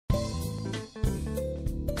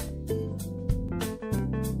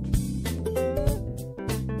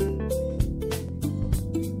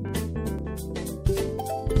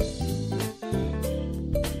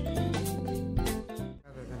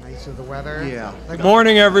weather. Yeah. Good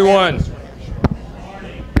morning, everyone.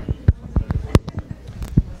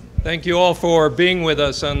 Thank you all for being with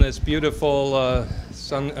us on this beautiful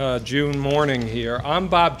June morning here. I'm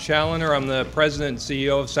Bob Challoner. I'm the President and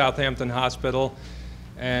CEO of Southampton Hospital,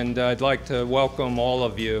 and I'd like to welcome all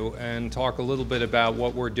of you and talk a little bit about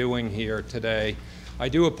what we're doing here today. I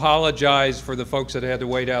do apologize for the folks that had to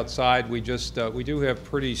wait outside. We do have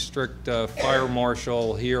pretty strict fire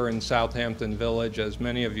marshal here in Southampton Village, as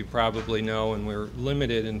many of you probably know, and we're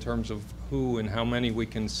limited in terms of who and how many we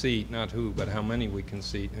can seat, not who, but how many we can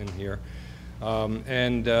seat in here.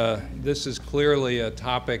 This is clearly a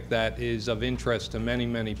topic that is of interest to many,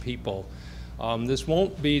 many people. This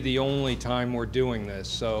won't be the only time we're doing this,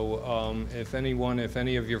 so if any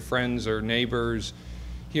of your friends or neighbors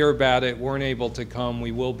hear about it, weren't able to come,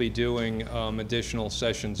 we will be doing additional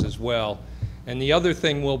sessions as well. And the other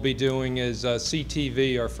thing we'll be doing is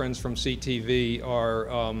CTV, our friends from CTV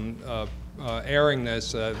are airing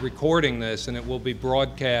this, recording this, and it will be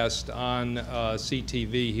broadcast on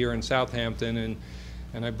CTV here in Southampton,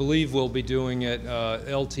 and I believe we'll be doing it,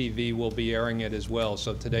 LTV will be airing it as well,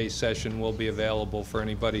 so today's session will be available for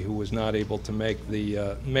anybody who was not able to make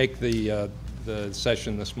the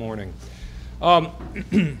session this morning. I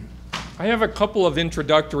have a couple of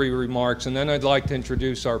introductory remarks, and then I'd like to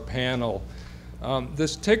introduce our panel.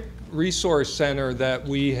 This Tick Resource Center that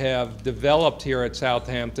we have developed here at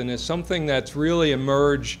Southampton is something that's really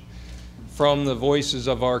emerged from the voices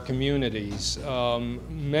of our communities.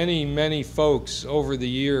 Many folks over the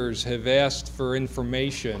years have asked for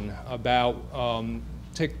information about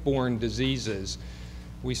tick-borne diseases.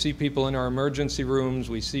 We see people in our emergency rooms,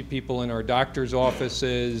 we see people in our doctor's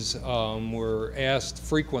offices. We're asked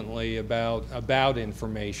frequently about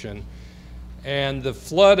information. And the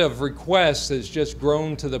flood of requests has just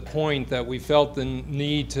grown to the point that we felt the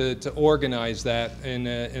need to organize that in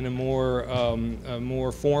a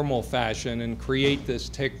more formal fashion and create this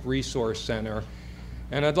Tick Resource Center.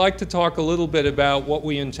 And I'd like to talk a little bit about what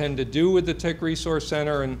we intend to do with the Tick Resource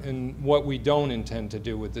Center and what we don't intend to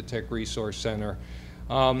do with the Tick Resource Center.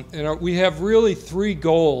 We have really three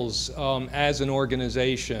goals as an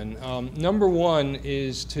organization. Number one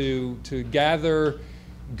is to gather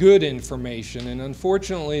good information, and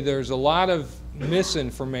unfortunately there's a lot of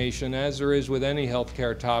misinformation, as there is with any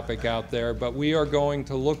healthcare topic out there, but we are going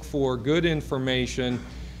to look for good information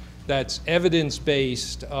that's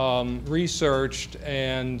evidence-based, researched,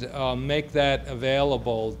 and make that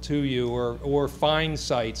available to you, or find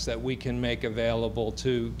sites that we can make available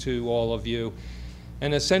to all of you,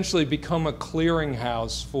 and essentially become a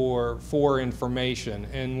clearinghouse for information.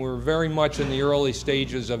 And we're very much in the early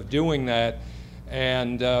stages of doing that,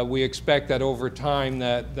 and we expect that over time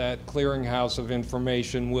that clearinghouse of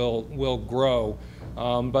information will grow.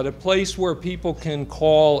 But a place where people can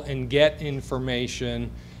call and get information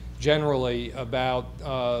generally about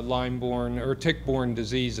Lyme-borne or tick-borne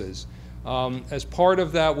diseases. As part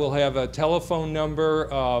of that, we'll have a telephone number,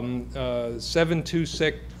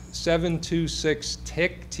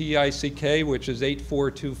 726-TICK, T-I-C-K, which is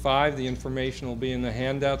 8425. The information will be in the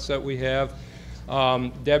handouts that we have.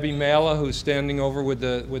 Debbie Mala, who's standing over with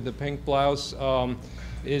the pink blouse,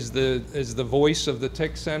 is the voice of the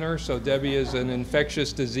Tick Center. So Debbie is an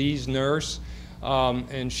infectious disease nurse,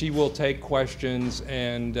 and she will take questions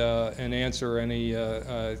and answer any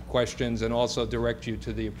questions, and also direct you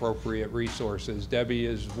to the appropriate resources. Debbie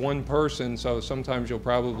is one person, so sometimes you'll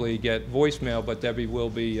probably get voicemail, but Debbie will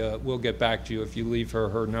get back to you if you leave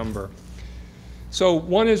her number. So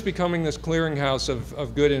one is becoming this clearinghouse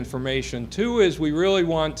of good information. Two is we really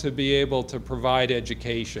want to be able to provide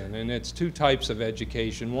education, and it's two types of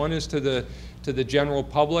education. One is to the general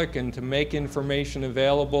public and to make information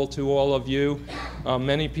available to all of you.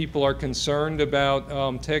 Many people are concerned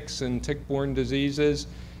about ticks and tick-borne diseases,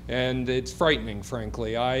 and it's frightening,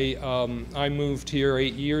 frankly. I moved here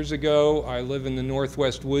 8 years ago. I live in the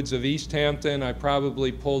northwest woods of East Hampton. I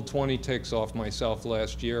probably pulled 20 ticks off myself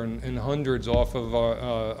last year, and hundreds off of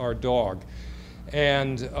our dog.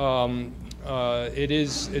 And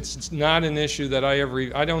it's not an issue that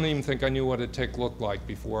I don't even think I knew what a tick looked like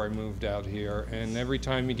before I moved out here. And every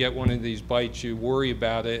time you get one of these bites, you worry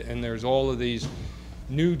about it, and there's all of these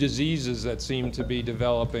new diseases that seem to be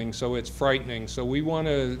developing, so it's frightening. So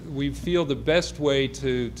we feel the best way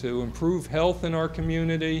to improve health in our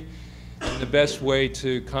community, and the best way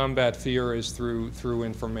to combat fear is through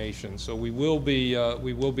information. So we will be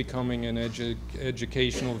becoming an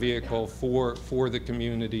educational vehicle for the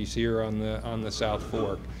communities here on the South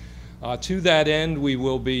Fork. To that end, we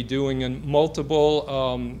will be doing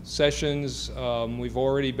multiple sessions. We've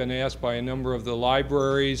already been asked by a number of the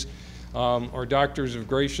libraries Our doctors have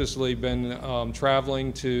graciously been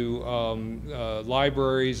traveling to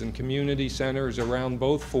libraries and community centers around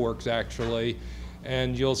both forks, actually,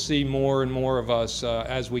 and you'll see more and more of us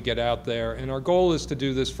as we get out there. And our goal is to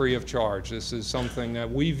do this free of charge. This is something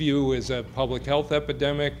that we view as a public health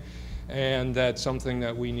epidemic, and that's something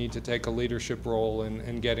that we need to take a leadership role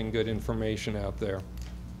in getting good information out there.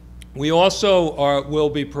 We also will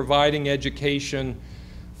be providing education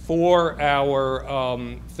for our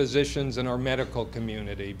physicians and our medical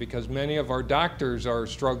community, because many of our doctors are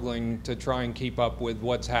struggling to try and keep up with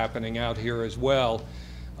what's happening out here as well.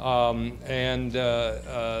 They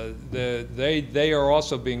are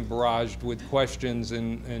also being barraged with questions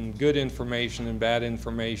and good information and bad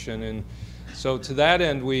information. And so to that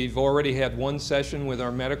end, we've already had one session with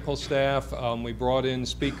our medical staff. We brought in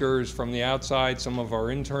speakers from the outside, some of our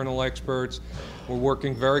internal experts. We're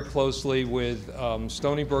working very closely with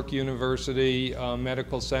Stony Brook University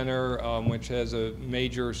Medical Center, which has a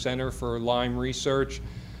major center for Lyme research.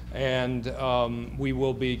 And we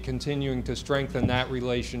will be continuing to strengthen that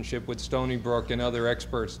relationship with Stony Brook and other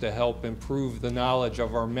experts to help improve the knowledge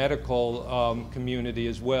of our medical community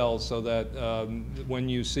as well, so that when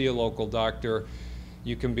you see a local doctor,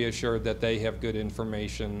 you can be assured that they have good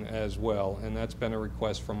information as well. And that's been a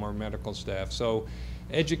request from our medical staff. So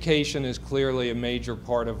education is clearly a major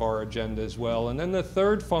part of our agenda as well. And then the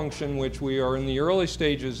third function, which we are in the early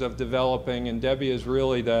stages of developing, and Debbie is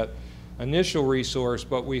really that initial resource,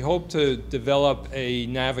 but we hope to develop a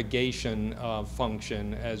navigation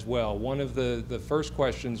function as well. One of the first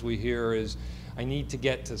questions we hear is, I need to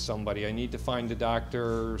get to somebody. I need to find a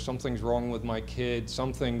doctor. Something's wrong with my kid.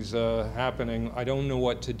 Something's happening. I don't know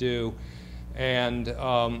what to do. And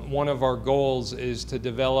one of our goals is to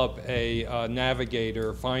develop a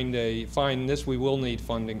navigator, find this we will need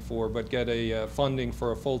funding for, but get a funding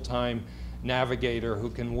for a full-time navigator who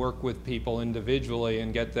can work with people individually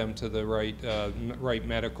and get them to the right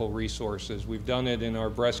medical resources. We've done it in our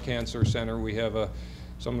breast cancer center. We have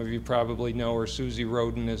some of you probably know her, Susie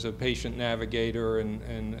Roden, is a patient navigator,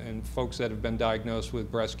 and folks that have been diagnosed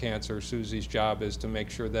with breast cancer, Susie's job is to make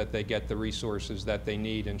sure that they get the resources that they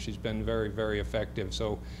need, and she's been very, very effective.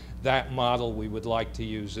 So that model we would like to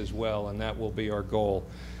use as well, and that will be our goal.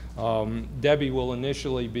 Debbie will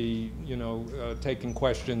initially be, taking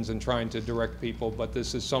questions and trying to direct people, but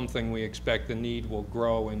this is something we expect the need will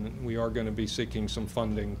grow, and we are going to be seeking some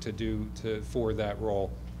funding for that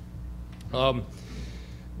role.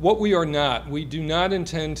 What we are not, we do not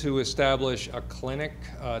intend to establish a clinic,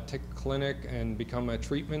 tick clinic, and become a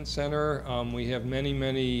treatment center. We have many,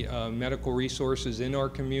 many medical resources in our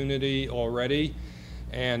community already.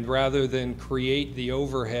 And rather than create the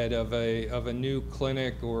overhead of a new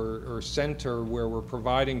clinic or center where we're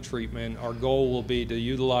providing treatment, our goal will be to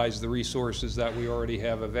utilize the resources that we already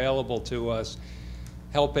have available to us,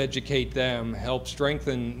 help educate them, help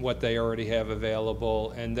strengthen what they already have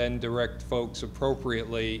available, and then direct folks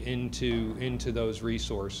appropriately into those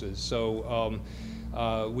resources. So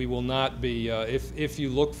we will not be, if you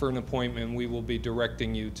look for an appointment, we will be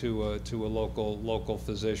directing you to a local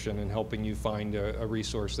physician and helping you find a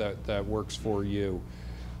resource that works for you.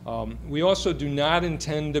 We also do not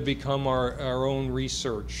intend to become our own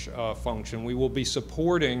research function. We will be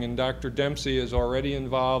supporting, and Dr. Dempsey is already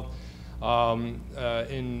involved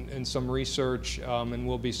in some research, and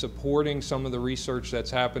we'll be supporting some of the research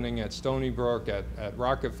that's happening at Stony Brook, at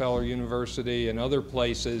Rockefeller University, and other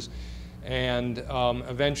places. And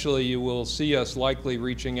eventually you will see us likely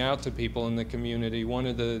reaching out to people in the community. One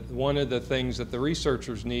of the things that the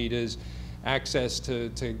researchers need is access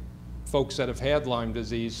to folks that have had Lyme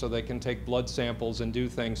disease, so they can take blood samples and do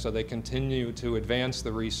things, so they continue to advance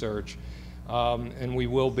the research. And we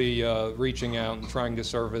will be reaching out and trying to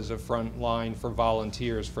serve as a front line for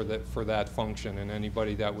volunteers for that function, and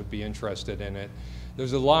anybody that would be interested in it.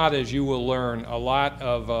 There's a lot, as you will learn, a lot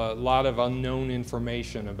of unknown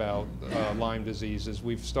information about Lyme diseases.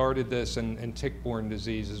 We've started this, and tick-borne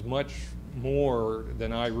disease is much more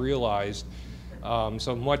than I realized.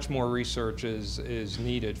 So much more research is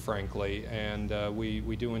needed, frankly, and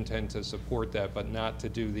we do intend to support that, but not to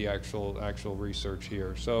do the actual research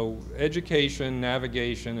here. So education,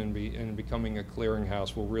 navigation, and becoming a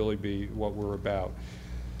clearinghouse will really be what we're about.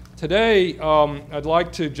 Today, I'd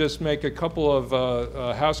like to just make a couple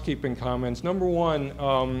of housekeeping comments. Number one,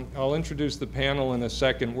 I'll introduce the panel in a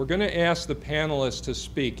second. We're going to ask the panelists to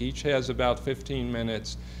speak. Each has about 15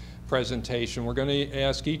 minutes presentation. We're going to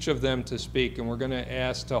ask each of them to speak, and we're going to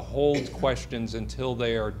ask to hold questions until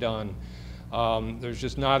they are done. There's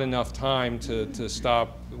just not enough time to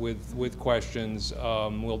stop with questions.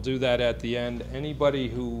 We'll do that at the end. Anybody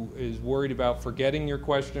who is worried about forgetting your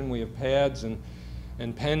question, we have pads and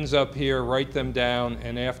pens up here. Write them down,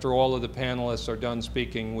 and after all of the panelists are done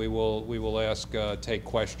speaking, we will take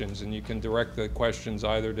questions, and you can direct the questions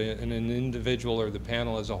either to an individual or the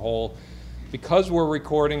panel as a whole. Because we're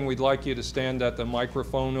recording, we'd like you to stand at the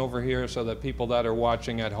microphone over here so that people that are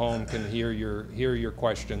watching at home can hear your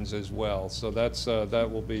questions as well. So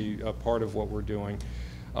that will be a part of what we're doing.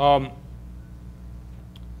 And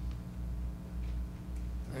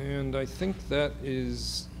I think that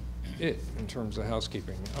is it in terms of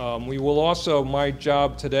housekeeping. We will also, my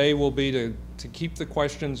job today will be to keep the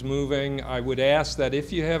questions moving. I would ask that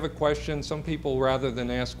if you have a question, some people rather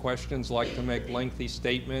than ask questions like to make lengthy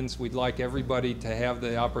statements. We'd like everybody to have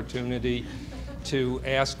the opportunity to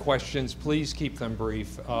ask questions. Please keep them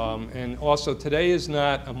brief. And also, today is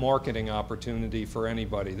not a marketing opportunity for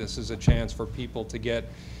anybody. This is a chance for people to get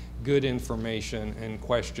good information and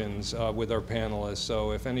questions with our panelists.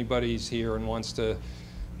 So if anybody's here and wants to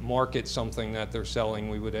market something that they're selling,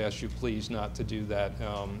 we would ask you please not to do that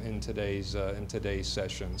in today's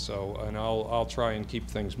session. So, and I'll try and keep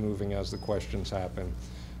things moving as the questions happen.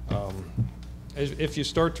 If you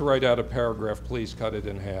start to write out a paragraph, please cut it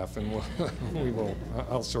in half, and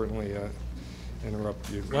I'll certainly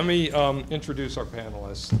interrupt you. Let me introduce our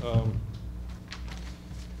panelists.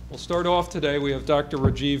 We'll start off today. We have Dr.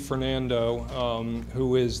 Rajiv Fernando,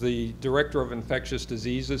 who is the Director of Infectious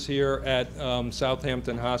Diseases here at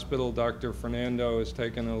Southampton Hospital. Dr. Fernando has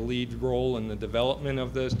taken a lead role in the development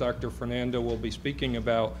of this. Dr. Fernando will be speaking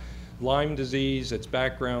about Lyme disease, its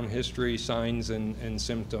background, history, signs, and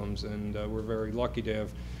symptoms. And we're very lucky to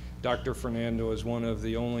have Dr. Fernando as one of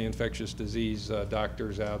the only infectious disease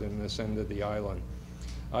doctors out in this end of the island.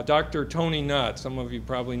 Dr. Tony Knott, some of you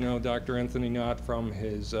probably know Dr. Anthony Knott from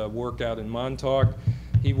his work out in Montauk.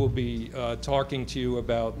 He will be talking to you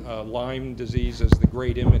about Lyme disease as the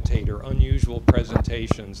great imitator, unusual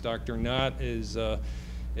presentations. Dr. Knott has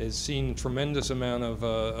seen a tremendous amount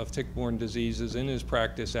of tick-borne diseases in his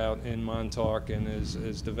practice out in Montauk, and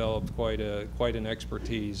has developed quite an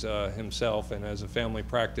expertise himself, and as a family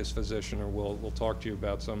practice physician, we'll talk to you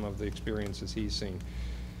about some of the experiences he's seen.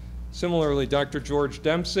 Similarly, Dr. George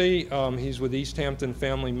Dempsey, he's with East Hampton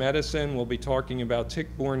Family Medicine. We'll be talking about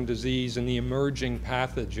tick-borne disease and the emerging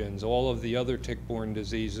pathogens, all of the other tick-borne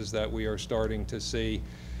diseases that we are starting to see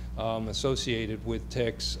associated with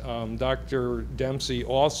ticks. Dr. Dempsey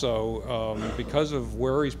also, because of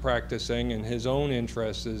where he's practicing and his own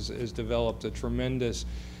interests, has developed a tremendous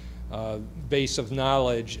base of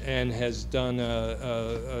knowledge, and has done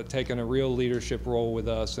taken a real leadership role with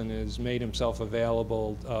us, and has made himself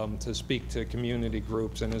available to speak to community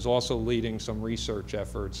groups, and is also leading some research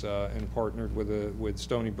efforts and partnered with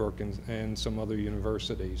Stony Brook and some other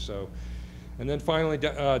universities. So, and then finally,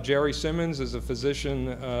 Jerry Simmons is a physician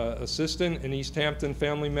assistant in East Hampton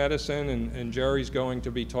Family Medicine, and Jerry's going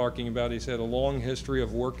to be talking about, he's had a long history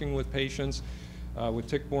of working with patients with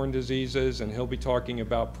tick-borne diseases, and he'll be talking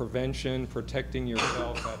about prevention, protecting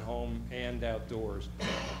yourself at home and outdoors.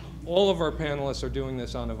 All of our panelists are doing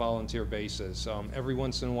this on a volunteer basis. Every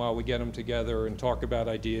once in a while we get them together and talk about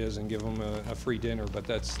ideas and give them a free dinner, but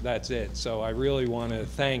that's it. So I really want to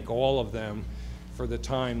thank all of them for the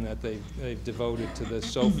time that they've devoted to this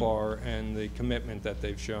so far, and the commitment that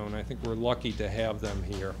they've shown. I think we're lucky to have them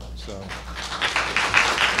here. So.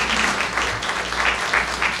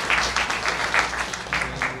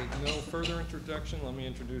 No further introduction. Let me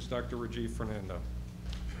introduce Dr. Rajiv Fernando.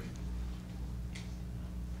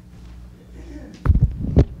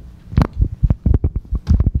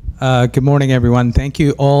 Good morning, everyone. Thank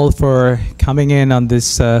you all for coming in on this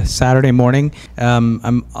Saturday morning.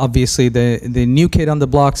 I'm obviously the new kid on the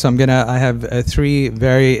block, so I have three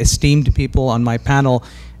very esteemed people on my panel.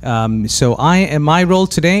 So my role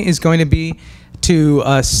today is going to be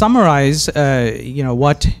to summarize,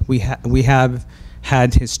 what we have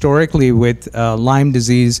had historically with Lyme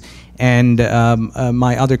disease, and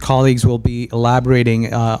my other colleagues will be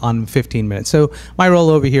elaborating on 15 minutes. So my role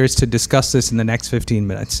over here is to discuss this in the next 15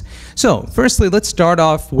 minutes. So firstly, let's start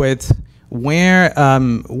off with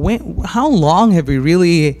how long have we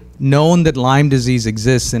really known that Lyme disease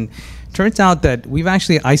exists? And it turns out that we've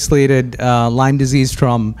actually isolated Lyme disease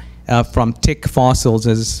from tick fossils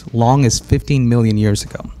as long as 15 million years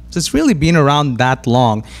ago. So it's really been around that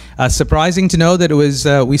long. Surprising to know that it was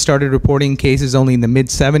we started reporting cases only in the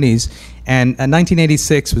mid-70s, and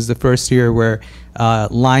 1986 was the first year where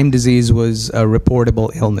Lyme disease was a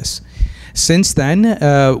reportable illness. Since then,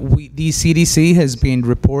 the CDC has been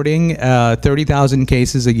reporting 30,000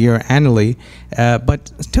 cases a year annually,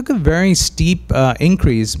 but took a very steep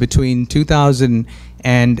increase between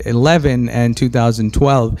 2011 and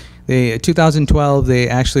 2012. 2012, they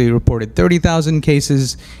actually reported 30,000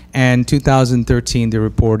 cases, and 2013, they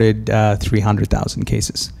reported 300,000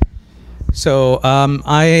 cases. So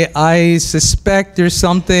I suspect there's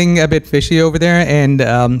something a bit fishy over there, and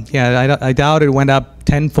yeah, I doubt it went up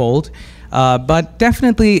tenfold. But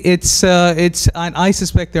definitely, I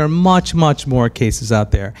suspect there are much more cases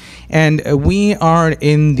out there. And we are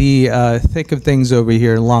in the thick of things over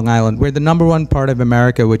here in Long Island. We're the #1 part of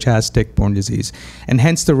America which has tick-borne disease. And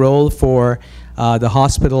hence the role for the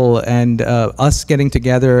hospital and us getting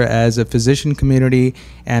together as a physician community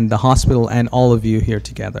and the hospital and all of you here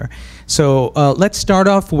together. So let's start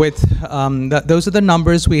off with, those are the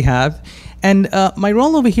numbers we have. And my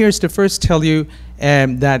role over here is to first tell you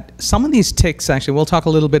that some of these ticks, actually, we'll talk a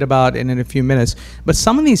little bit about in a few minutes, but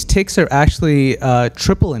some of these ticks are actually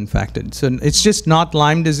triple infected. So it's just not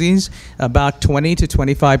Lyme disease. About 20 to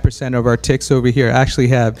 25% of our ticks over here actually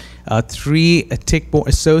have 3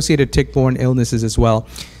 associated tick-borne illnesses as well.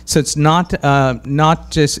 So it's not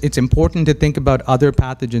just, it's important to think about other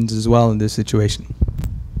pathogens as well in this situation.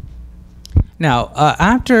 Now,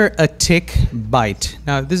 after a tick bite,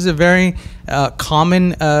 now this is a very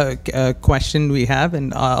common question we have,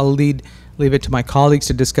 and I'll leave it to my colleagues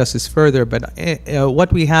to discuss this further, but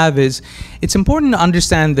what we have is, it's important to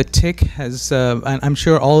understand the tick has, and I'm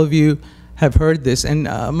sure all of you have heard this, and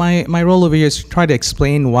my role over here is to try to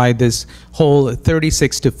explain why this whole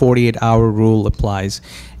 36 to 48 hour rule applies.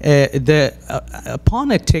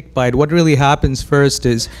 Upon a tick bite, what really happens first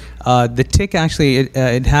is the tick actually,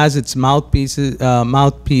 it has its mouthpiece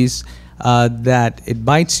that it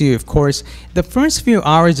bites you, of course. The first few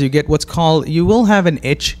hours you get what's called, you will have an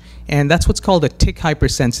itch, and that's what's called a tick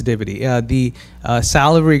hypersensitivity. The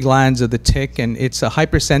salivary glands of the tick, and it's a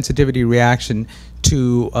hypersensitivity reaction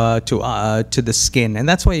to the skin, and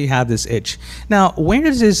that's why you have this itch. Now, where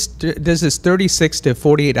does this 36 to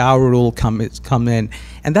 48 hour rule come in?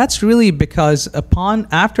 And that's really because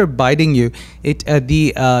after biting you,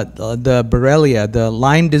 the Borrelia, the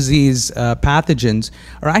Lyme disease pathogens,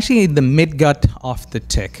 are actually in the midgut of the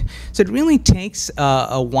tick. So it really takes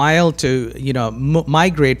a while to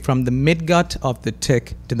migrate from the midgut of the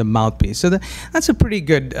tick to the mouthpiece. So that's a pretty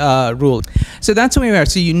good rule. So that's where we are.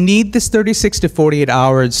 So you need this 36 to 48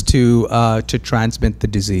 hours to transmit the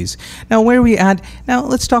disease. Now, where are we at? Now,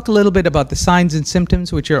 let's talk a little bit about the signs and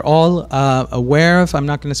symptoms, which you're all aware of.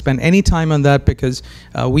 I'm not going to spend any time on that because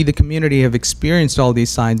we, the community, have experienced all these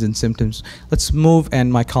signs and symptoms. Let's move,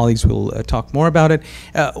 and my colleagues will talk more about it.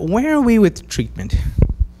 Where are we with treatment?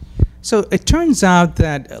 So it turns out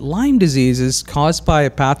that Lyme disease is caused by a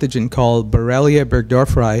pathogen called Borrelia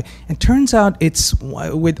burgdorferi, and turns out it's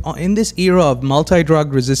in this era of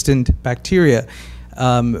multi-drug resistant bacteria,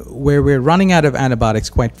 where we're running out of antibiotics,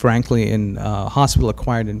 quite frankly, in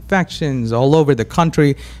hospital-acquired infections all over the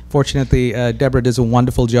country. Fortunately, Deborah does a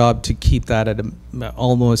wonderful job to keep that at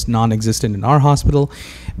almost non-existent in our hospital.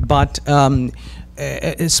 But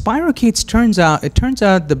spirochetes, turns out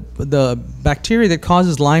the bacteria that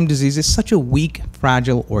causes Lyme disease is such a weak,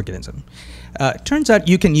 fragile organism. Turns out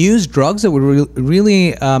you can use drugs that were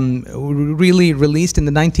really released in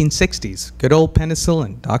the 1960s. Good old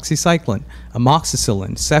penicillin, doxycycline,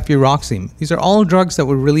 amoxicillin, cefuroxime. These are all drugs that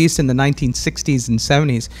were released in the 1960s and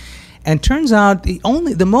 70s. And turns out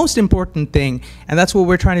the most important thing, and that's what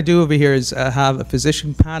we're trying to do over here, is have a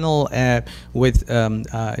physician panel with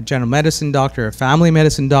a general medicine doctor, a family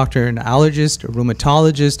medicine doctor, an allergist, a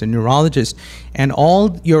rheumatologist, a neurologist, and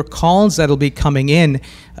all your calls that'll be coming in.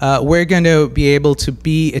 We're going to be able to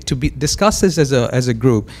discuss this as a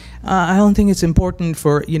group. I don't think it's important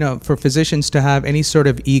for physicians to have any sort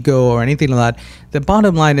of ego or anything like that. The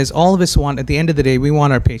bottom line is, all of us want, at the end of the day, we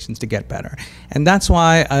want our patients to get better, and that's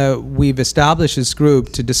why we've established this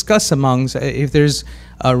group to discuss amongst, if there's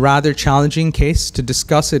a rather challenging case, to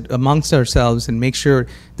discuss it amongst ourselves and make sure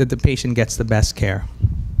that the patient gets the best care.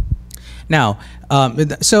 Now,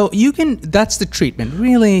 so that's the treatment.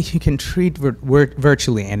 Really, you can treat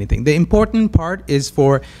virtually anything. The important part is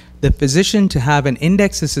for the physician to have an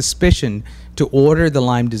index of suspicion to order the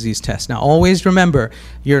Lyme disease test. Now, always remember,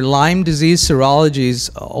 your Lyme disease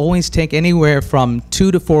serologies always take anywhere from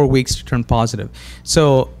 2 to 4 weeks to turn positive.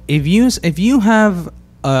 So if you have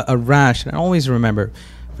a rash, and always remember,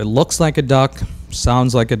 if it looks like a duck,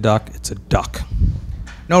 sounds like a duck, it's a duck.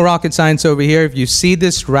 No rocket science over here. If you see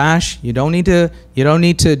this rash, you don't need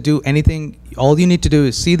to do anything. All you need to do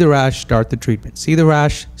is see the rash, start the treatment. See the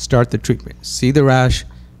rash, start the treatment. See the rash,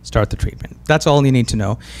 start the treatment. That's all you need to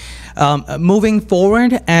know. Moving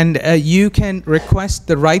forward, and you can request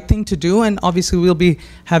the right thing to do, and obviously we'll be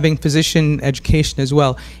having physician education as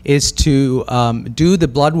well, is to do the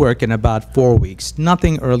blood work in about 4 weeks,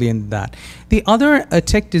 nothing earlier than that. The other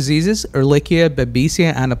tick diseases, Ehrlichia,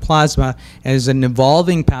 Babesia, Anaplasma, is an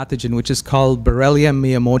evolving pathogen which is called Borrelia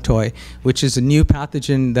miyamotoi, which is a new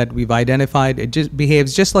pathogen that we've identified. It just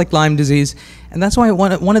behaves just like Lyme disease, and that's why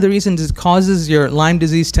one of the reasons it causes your Lyme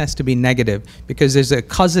disease test to be negative, because there's a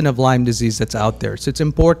cousin of Lyme disease that's out there. So it's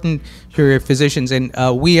important for your physicians, and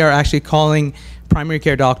we are actually calling primary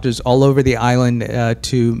care doctors all over the island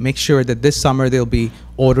to make sure that this summer they'll be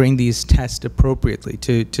ordering these tests appropriately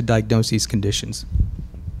to diagnose these conditions.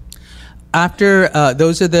 After,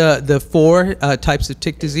 those are the 4 types of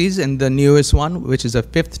tick disease, and the newest one, which is a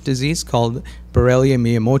 5th disease called Borrelia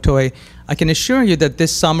miyamotoi. I can assure you that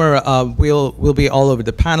this summer we'll be all over.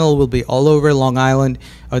 The panel will be all over Long Island,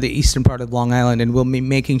 or the eastern part of Long Island, and we'll be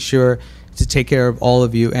making sure to take care of all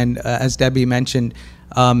of you. And as Debbie mentioned,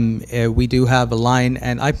 we do have a line,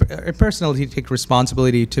 and I personally take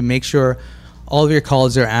responsibility to make sure all of your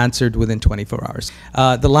calls are answered within 24 hours.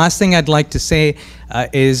 The last thing I'd like to say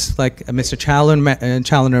is, like Mr.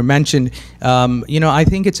 Challoner mentioned, you know, I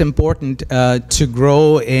think it's important to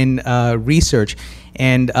grow in research.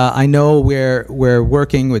 And I know we're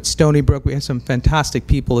working with Stony Brook. We have some fantastic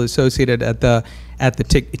people associated at the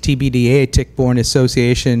TBDA, Tick-Borne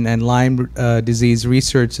Association, and Lyme Disease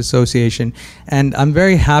Research Association. And I'm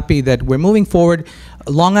very happy that we're moving forward.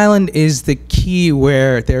 Long Island is the key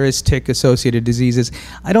where there is tick-associated diseases.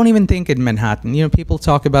 I don't even think in Manhattan. You know, people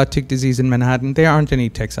talk about tick disease in Manhattan. There aren't any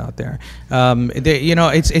ticks out there. You know,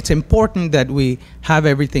 it's important that we have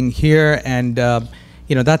everything here, and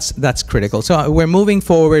you know, that's critical. So we're moving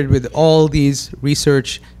forward with all these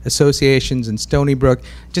research associations in Stony Brook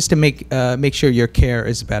just to make sure your care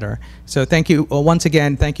is better. So thank you once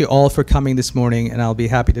again. Thank you all for coming this morning, and I'll be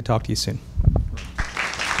happy to talk to you soon.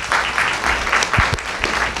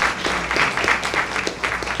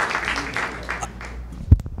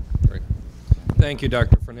 Great. Thank you,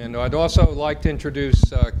 Dr. Fernando. I'd also like to introduce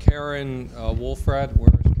Karen Wolfrat. Where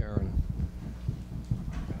is Karen?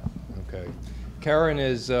 Okay. Karen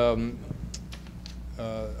is a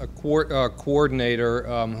coordinator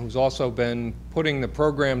who's also been putting the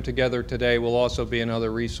program together today. Will also be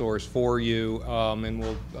another resource for you, and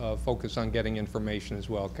we'll focus on getting information as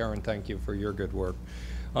well. Karen, thank you for your good work.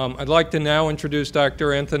 I'd like to now introduce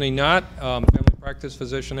Dr. Anthony Knott, family practice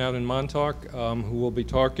physician out in Montauk, who will be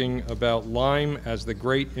talking about Lyme as the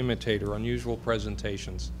great imitator, unusual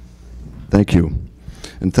presentations. Thank you.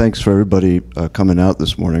 And thanks for everybody coming out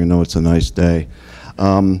this morning. I know it's a nice day.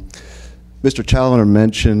 Mr. Challoner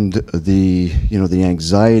mentioned the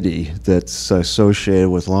anxiety that's associated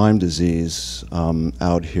with Lyme disease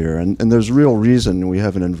out here, and there's real reason. We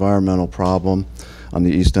have an environmental problem on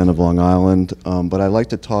the east end of Long Island, but I'd like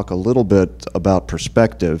to talk a little bit about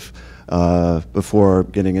perspective before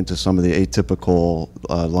getting into some of the atypical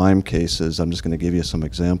Lyme cases. I'm just going to give you some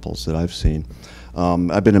examples that I've seen.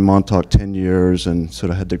 I've been in Montauk 10 years and sort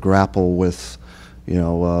of had to grapple with, you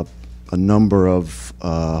know, a number of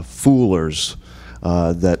foolers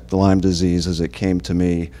that Lyme disease as it came to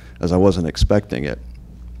me as I wasn't expecting it.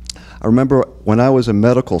 I remember when I was a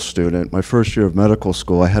medical student, my first year of medical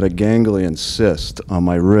school, I had a ganglion cyst on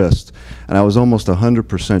my wrist, and I was almost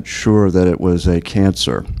 100% sure that it was a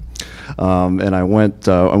cancer. And I went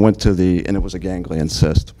to the, and it was a ganglion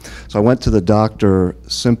cyst. So I went to the doctor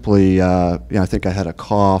simply, you know, I think I had a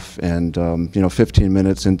cough, and, you know, 15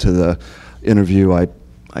 minutes into the interview, I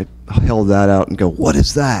held that out and go, "What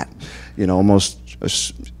is that?" You know, almost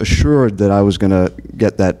assured that I was going to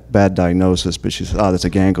get that bad diagnosis, but she said, "Oh, that's a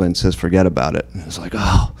ganglion cyst, forget about it." And it's like,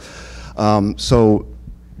 oh. So,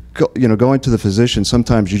 you know, going to the physician,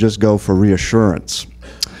 sometimes you just go for reassurance.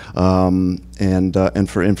 And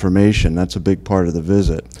for information. That's a big part of the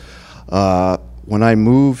visit. When I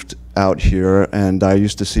moved out here, and I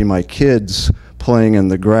used to see my kids playing in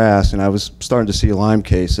the grass, and I was starting to see Lyme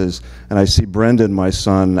cases, and I see Brendan, my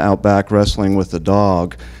son, out back wrestling with the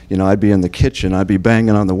dog. You know, I'd be in the kitchen, I'd be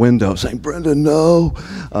banging on the window saying, "Brendan, no,"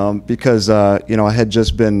 because you know, I had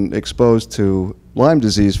just been exposed to Lyme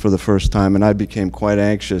disease for the first time, and I became quite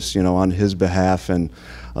anxious, you know, on his behalf, and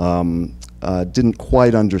didn't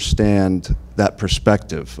quite understand that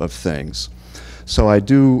perspective of things. So I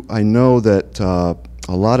know that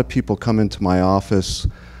a lot of people come into my office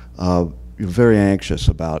very anxious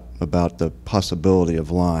about the possibility of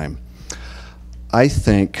Lyme. I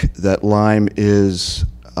think that Lyme is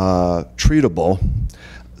treatable,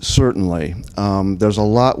 certainly. There's a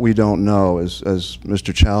lot we don't know, as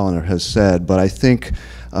Mr. Challoner has said, but I think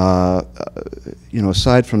you know,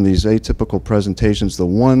 aside from these atypical presentations, the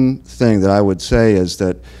one thing that I would say is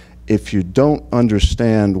that if you don't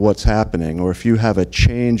understand what's happening, or if you have a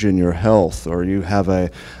change in your health, or you have a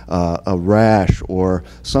rash, or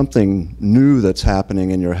something new that's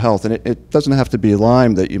happening in your health, and it doesn't have to be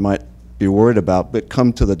Lyme that you might be worried about, but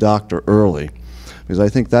come to the doctor early. Because I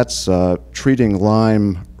think that's, treating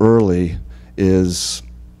Lyme early is,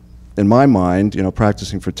 in my mind, you know,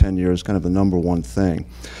 practicing for 10 years, kind of the #1 thing.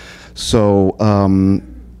 So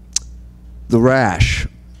the rash,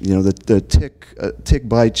 you know, the tick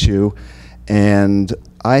bites you, and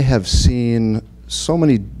I have seen so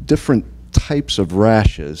many different types of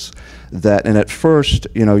rashes that, and at first,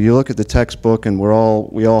 you know, you look at the textbook and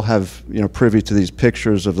we all have, you know, privy to these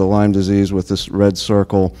pictures of the Lyme disease with this red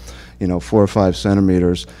circle, you know, 4 or 5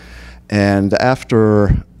 centimeters. And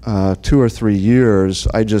after 2 or 3 years,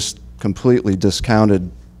 I just completely discounted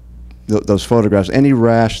those photographs. Any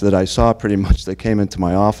rash that I saw pretty much that came into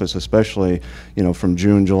my office, especially, you know, from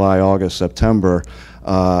June, July, August, September,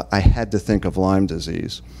 I had to think of Lyme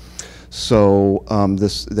disease. So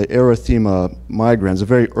the erythema migrans, the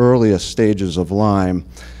very earliest stages of Lyme,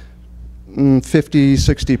 50,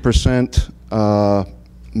 60%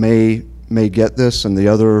 may get this, and the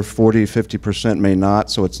other 40, 50% may not,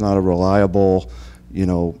 so it's not a reliable, you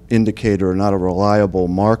know, indicator, not a reliable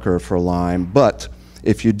marker for Lyme. But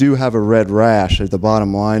if you do have a red rash, the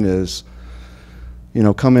bottom line is, you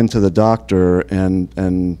know, come into the doctor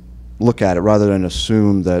and look at it rather than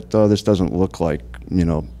assume that, oh, this doesn't look like, you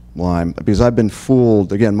know, Lyme. Because I've been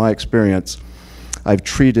fooled, again, my experience, I've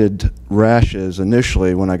treated rashes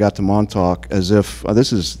initially when I got to Montauk as if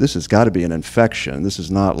this has got to be an infection. This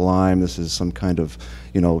is not Lyme. This is some kind of,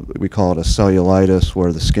 you know, we call it a cellulitis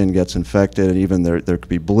where the skin gets infected, and even there could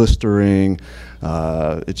be blistering.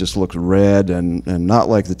 It just looks red and not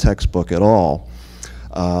like the textbook at all.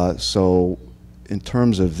 So in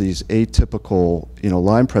terms of these atypical, you know,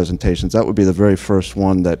 Lyme presentations, that would be the very first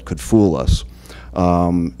one that could fool us.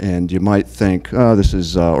 And you might think, oh, this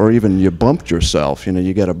is, or even you bumped yourself, you know,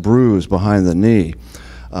 you get a bruise behind the knee,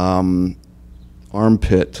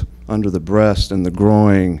 armpit, under the breast and the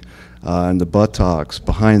groin, and the buttocks,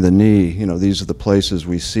 behind the knee, you know, these are the places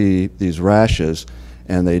we see these rashes,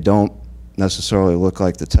 and they don't necessarily look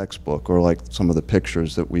like the textbook or like some of the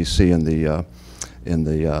pictures that we see in the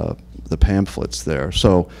pamphlets there.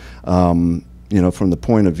 So, you know, from the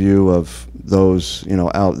point of view of those, you know,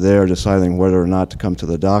 out there deciding whether or not to come to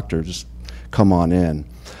the doctor, just come on in.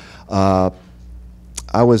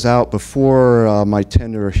 I was out before my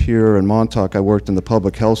tenure here in Montauk. I worked in the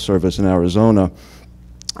public health service in Arizona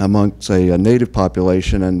amongst a native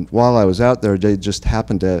population, and while I was out there, they just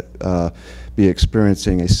happened to be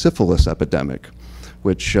experiencing a syphilis epidemic,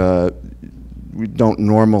 which we don't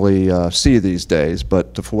normally see these days,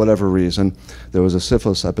 but for whatever reason, there was a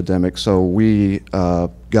syphilis epidemic. So we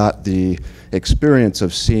got the experience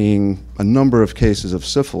of seeing a number of cases of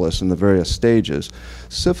syphilis in the various stages.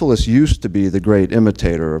 Syphilis used to be the great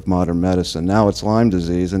imitator of modern medicine. Now it's Lyme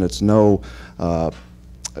disease, and it's no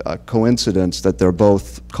coincidence that they're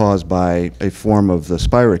both caused by a form of the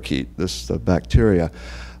spirochete, this bacteria.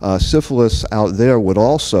 Syphilis out there would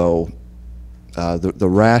also, the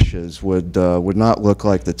rashes would not look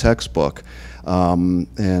like the textbook,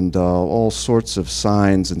 and all sorts of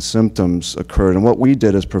signs and symptoms occurred. And what we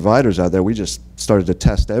did as providers out there, we just started to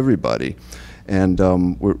test everybody, and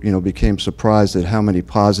we, you know, became surprised at how many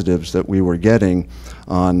positives that we were getting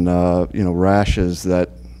on, you know, rashes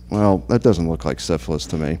that, well, that doesn't look like syphilis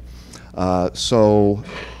to me. So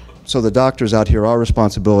the doctors out here, our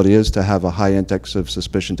responsibility is to have a high index of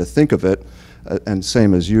suspicion, to think of it, and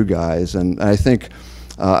same as you guys. And I think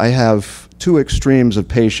I have two extremes of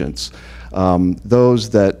patients. Those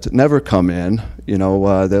that never come in, you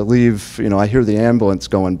know, that leave, you know, I hear the ambulance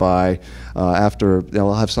going by after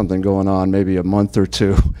they'll have something going on, maybe a month or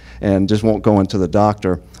two, and just won't go into the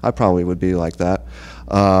doctor. I probably would be like that.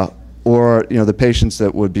 Or, you know, the patients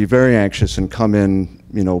that would be very anxious and come in,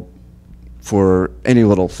 you know, for any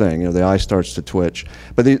little thing, you know, the eye starts to twitch.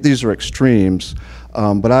 But these are extremes.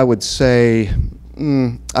 But I would say,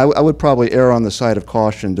 I would probably err on the side of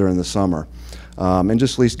caution during the summer, and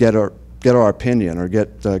just at least get our opinion, or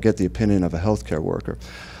get the opinion of a healthcare worker.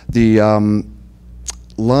 The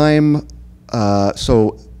Lyme,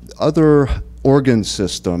 so other organ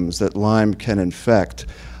systems that Lyme can infect,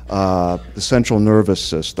 the central nervous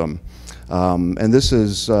system, and this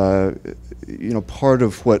is, you know, part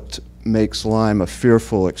of what makes Lyme a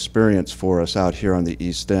fearful experience for us out here on the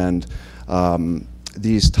East End.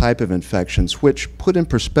 These type of infections, which put in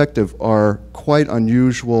perspective are quite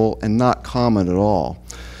unusual and not common at all.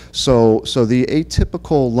 So the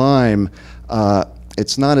atypical Lyme,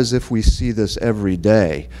 it's not as if we see this every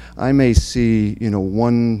day. I may see,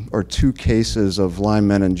 1 or 2 cases of Lyme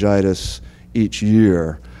meningitis each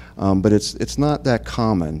year, but it's not that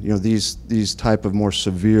common. These type of more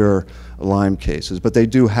severe Lyme cases, but they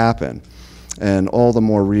do happen, and all the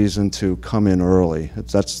more reason to come in early.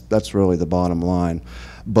 That's really the bottom line.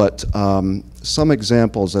 But some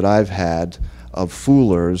examples that I've had of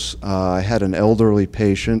foolers, I had an elderly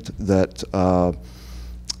patient that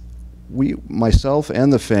myself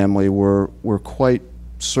and the family were quite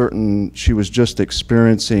certain she was just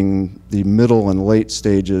experiencing the middle and late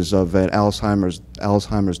stages of an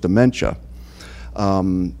Alzheimer's dementia.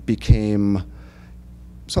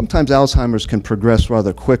 Sometimes Alzheimer's can progress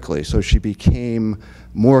rather quickly, so she became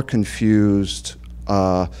more confused.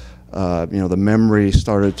 The memory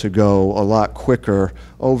started to go a lot quicker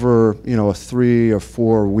over, a 3 or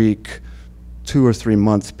 4 week, 2 or 3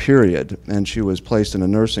 month period, and she was placed in a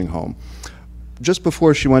nursing home. Just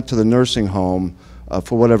before she went to the nursing home,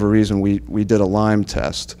 for whatever reason, we did a Lyme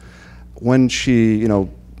test. When she,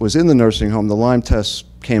 was in the nursing home, the Lyme test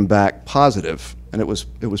came back positive, and it was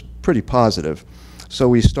pretty positive. So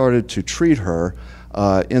we started to treat her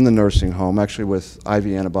in the nursing home, actually with IV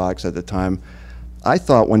antibiotics at the time. I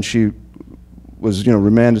thought when she was,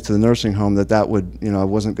 remanded to the nursing home that would, I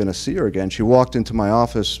wasn't going to see her again. She walked into my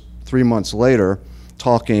office 3 months later,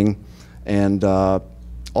 talking, and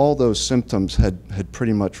all those symptoms had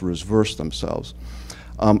pretty much reversed themselves.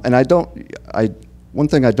 And one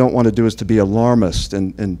thing I don't want to do is to be alarmist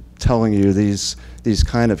in telling you these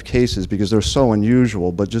kind of cases, because they're so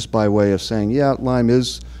unusual, but just by way of saying, yeah, Lyme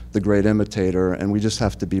is the great imitator, and we just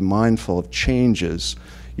have to be mindful of changes,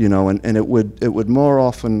 and it would more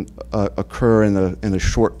often occur in a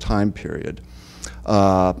short time period.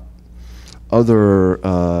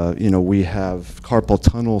 We have carpal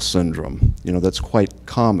tunnel syndrome, that's quite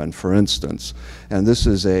common, for instance. And this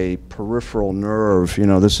is a peripheral nerve,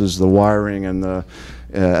 this is the wiring and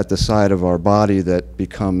at the side of our body that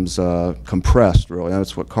becomes compressed, really.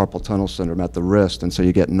 That's what carpal tunnel syndrome at the wrist, and so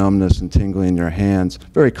you get numbness and tingling in your hands.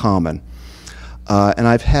 Very common. And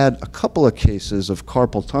I've had a couple of cases of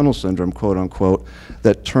carpal tunnel syndrome, quote unquote,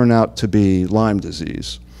 that turn out to be Lyme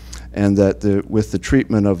disease. And that with the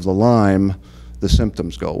treatment of the Lyme, the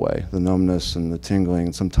symptoms go away, the numbness and the tingling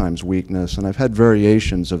and sometimes weakness. And I've had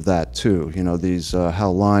variations of that too,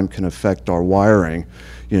 how Lyme can affect our wiring,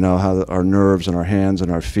 how our nerves in our hands and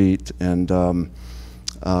our feet. And,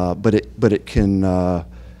 but it can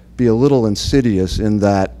be a little insidious in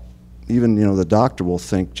that even, the doctor will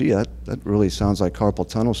think, gee, that really sounds like carpal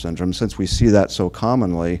tunnel syndrome. Since we see that so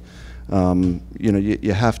commonly,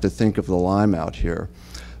 you have to think of the Lyme out here.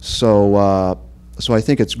 So I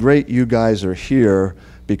think it's great you guys are here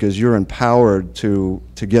because you're empowered to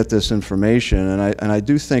get this information, and I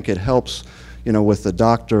do think it helps, with the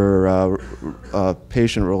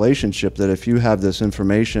doctor-patient relationship, that if you have this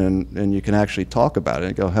information and you can actually talk about it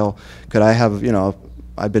and go, hell, could I have,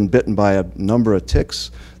 I've been bitten by a number of ticks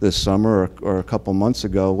this summer or a couple months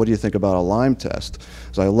ago. What do you think about a Lyme test?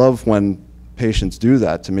 So I love when patients do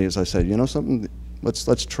that to me. As I said, something, let's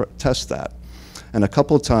test that. And a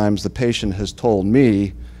couple of times the patient has told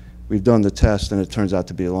me, we've done the test and it turns out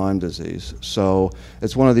to be Lyme disease. So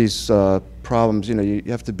it's one of these problems, you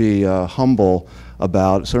have to be humble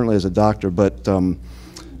about, certainly as a doctor, but to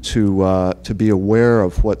be aware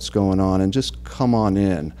of what's going on and just come on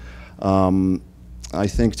in. I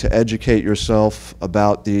think to educate yourself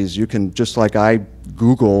about these, you can, just like I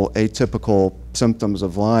Google atypical symptoms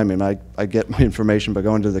of Lyme, and I get my information by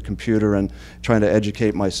going to the computer and trying to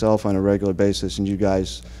educate myself on a regular basis, and you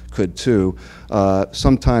guys could too.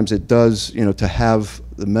 Sometimes it does, to have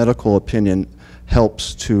the medical opinion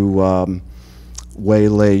helps to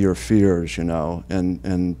waylay your fears,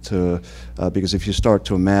 and to, because if you start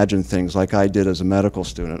to imagine things like I did as a medical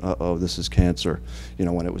student, uh-oh, this is cancer,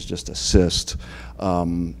 when it was just a cyst,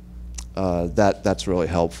 that's really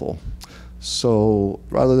helpful. So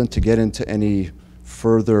rather than to get into any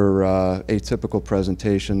further atypical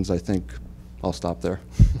presentations, I think I'll stop there.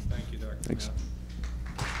 Thank you, Dr. Thanks.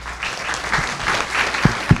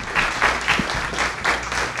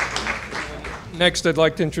 Next, I'd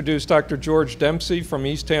like to introduce Dr. George Dempsey from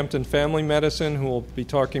East Hampton Family Medicine, who will be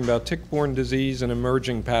talking about tick-borne disease and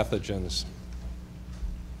emerging pathogens.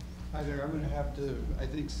 Hi there. I'm going to have to, I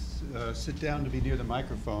think, sit down to be near the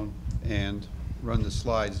microphone and run the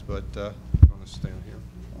slides, but I'm going to stand here.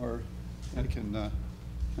 or I can I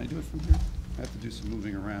do it from here? I have to do some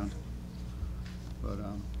moving around, but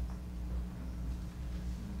I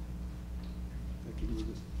can move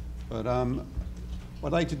this. But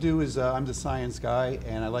What I'd like to do is, I'm the science guy,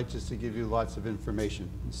 and I'd like just to give you lots of information,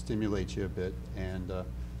 and stimulate you a bit, and a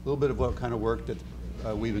little bit of what kind of work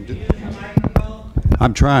that we've been doing.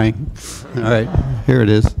 I'm trying. All right, here it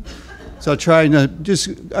is. So I'll try and I'm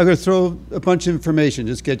going to throw a bunch of information,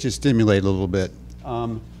 just get you stimulated a little bit.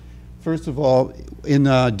 First of all, in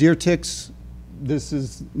deer ticks, this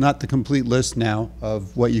is not the complete list now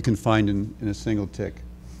of what you can find in a single tick.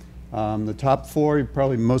 The top four,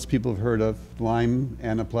 probably most people have heard of. Lyme,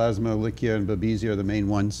 Anaplasma, Ehrlichia, and Babesia are the main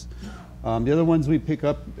ones. The other ones we pick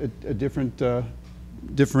up at different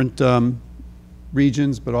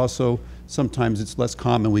regions, but also sometimes it's less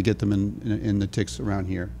common. We get them in the ticks around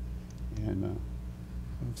here. And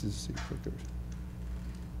let's just see quicker.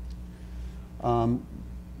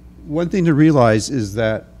 One thing to realize is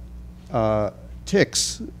that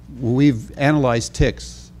ticks, when we've analyzed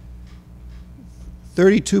ticks,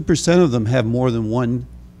 32% of them have more than one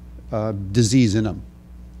disease in them.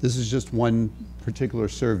 This is just one particular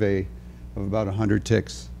survey of about 100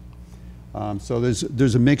 ticks. So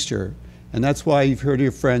there's a mixture. And that's why you've heard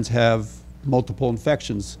your friends have multiple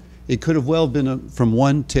infections. It could have well been from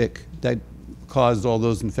one tick that caused all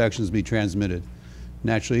those infections to be transmitted.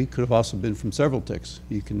 Naturally, it could have also been from several ticks.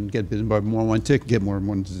 You can get bitten by more than one tick, get more than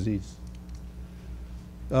one disease.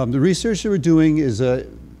 The research that we're doing is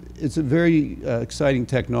it's a very exciting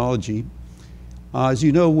technology. As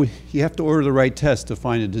you know, you have to order the right test to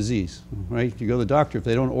find a disease, right? You go to the doctor, if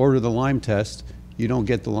they don't order the Lyme test, you don't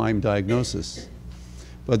get the Lyme diagnosis.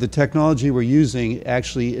 But the technology we're using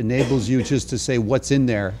actually enables you just to say what's in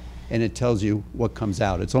there, and it tells you what comes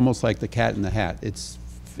out. It's almost like the cat in the hat. It's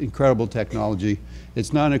incredible technology.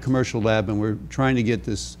 It's not in a commercial lab, and we're trying to get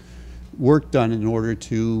this work done in order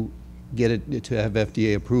to get it to have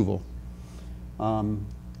FDA approval.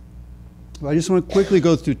 I just want to quickly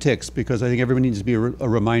go through ticks because I think everyone needs to be a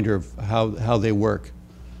reminder of how they work.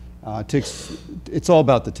 Ticks, it's all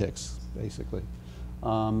about the ticks, basically.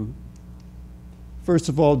 First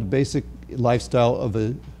of all, the basic lifestyle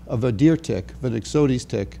of a deer tick, of an Ixodes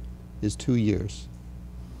tick, is 2 years.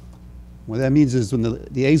 What that means is when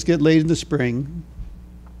the eggs get laid in the spring,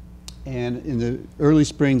 and in the early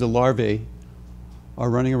spring the larvae are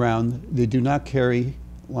running around, they do not carry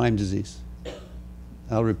Lyme disease.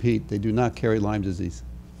 I'll repeat, they do not carry Lyme disease.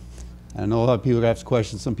 I know a lot of people ask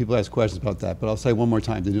questions, some people ask questions about that, but I'll say one more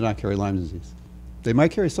time, they do not carry Lyme disease. They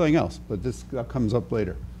might carry something else, but this comes up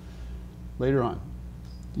later on.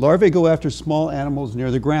 Larvae go after small animals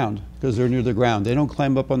near the ground because they're near the ground. They don't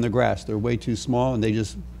climb up on the grass. They're way too small, and they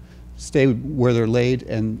just stay where they're laid,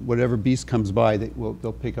 and whatever beast comes by,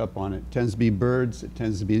 they'll pick up on it. It tends to be birds. It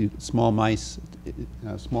tends to be small mice,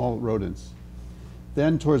 small rodents.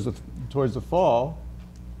 Then towards the fall,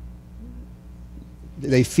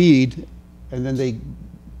 they feed, and then they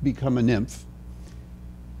become a nymph.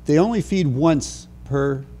 They only feed once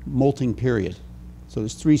per molting period. So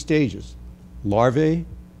there's 3 stages: larvae,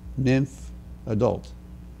 nymph, adult.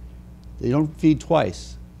 They don't feed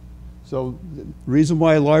twice. So the reason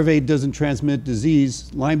why larvae doesn't transmit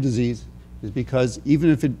disease, Lyme disease, is because even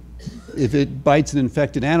if it bites an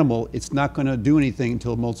infected animal, it's not going to do anything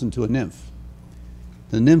until it molts into a nymph.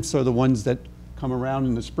 The nymphs are the ones that come around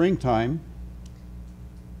in the springtime.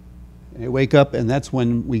 And they wake up, and that's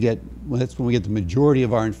when we get the majority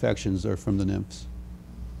of our infections are from the nymphs.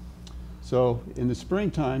 So in the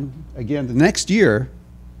springtime, again, the next year,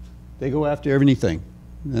 they go after everything,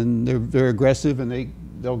 and they're aggressive, and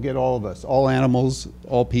they'll get all of us, all animals,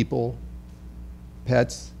 all people,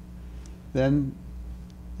 pets. Then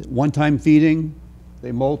one-time feeding,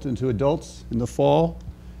 they molt into adults in the fall.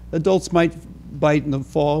 Adults might bite in the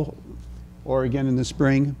fall or again in the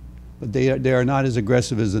spring, but they are not as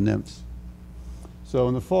aggressive as the nymphs. So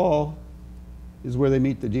in the fall is where they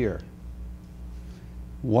meet the deer.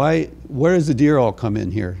 Where does the deer all come in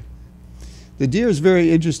here? The deer is very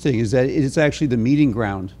interesting, is that it's actually the meeting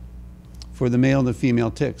ground for the male and the female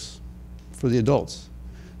ticks, for the adults.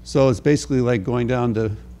 So it's basically like going down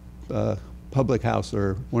to Public House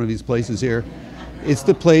or one of these places here. It's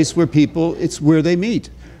the place where it's where they meet.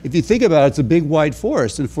 If you think about it, it's a big wide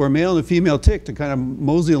forest, and for a male and a female tick to kind of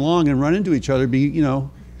mosey along and run into each other, it'd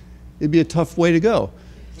be a tough way to go.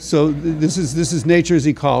 So this is nature's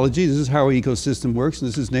ecology. This is how our ecosystem works, and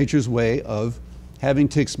this is nature's way of having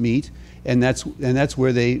ticks meet, and that's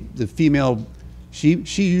where the female, she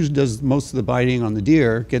usually does most of the biting on the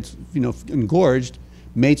deer, gets engorged,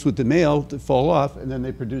 mates with the male to fall off, and then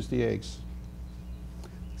they produce the eggs.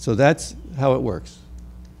 So that's how it works.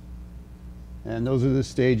 And those are the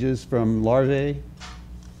stages from larvae,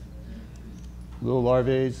 little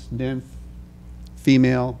larvae, nymph,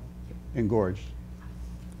 female, engorged.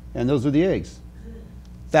 And those are the eggs.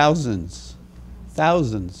 Thousands.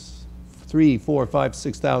 3, 4, 5,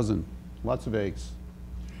 6,000. Lots of eggs.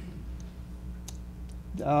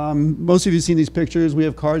 Most of you have seen these pictures. We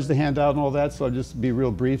have cards to hand out and all that, so I'll just be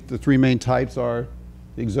real brief. The three main types are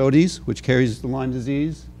the Ixodes, which carries the Lyme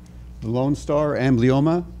disease, the Lone Star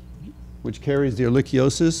amblyoma, which carries the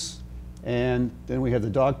ehrlichiosis, and then we have the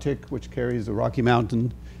dog tick, which carries the Rocky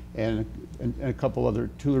Mountain, and a couple other,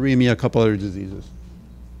 tularemia, a couple other diseases.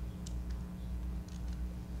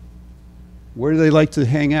 Where do they like to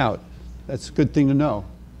hang out? That's a good thing to know.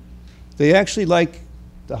 They actually like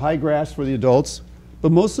the high grass for the adults,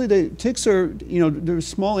 but mostly ticks are, they're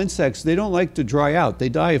small insects. They don't like to dry out. They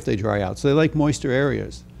die if they dry out, so they like moister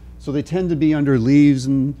areas. So they tend to be under leaves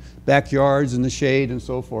and backyards in the shade and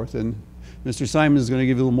so forth. And Mr. Simon is going to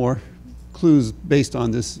give you a little more clues based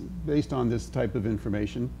on this type of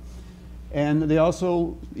information. And they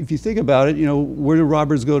also, if you think about it, where do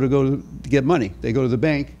robbers go to get money? They go to the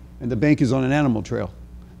bank, and the bank is on an animal trail.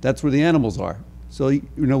 That's where the animals are. So,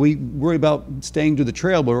 we worry about staying to the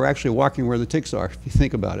trail, but we're actually walking where the ticks are, if you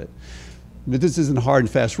think about it. But this isn't a hard and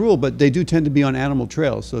fast rule, but they do tend to be on animal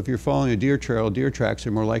trails. So if you're following a deer trail, deer tracks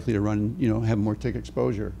are more likely to run, have more tick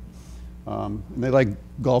exposure. And they like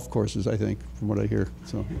golf courses, I think, from what I hear.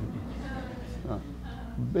 So,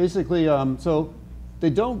 basically, so they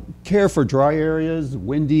don't care for dry areas,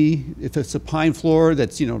 windy. If it's a pine floor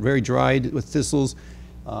that's, very dried with thistles,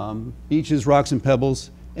 beaches, rocks, and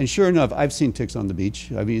pebbles. And sure enough, I've seen ticks on the beach.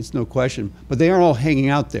 I mean, it's no question. But they aren't all hanging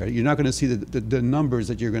out there. You're not going to see the numbers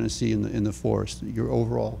that you're going to see in the forest, your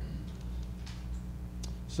overall.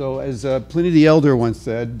 So as Pliny the Elder once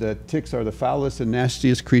said, that ticks are the foulest and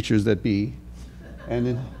nastiest creatures that be.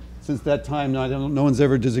 And since that time, no one's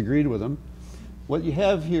ever disagreed with them. What you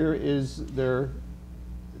have here is they're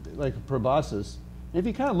like a proboscis. And if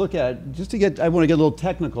you kind of look at it, I want to get a little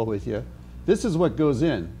technical with you. This is what goes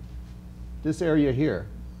in, this area here.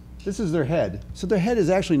 This is their head. So their head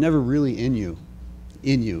is actually never really in you.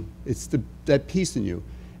 It's that piece in you.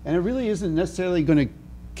 And it really isn't necessarily going to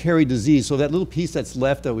carry disease. So that little piece that's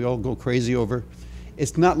left that we all go crazy over,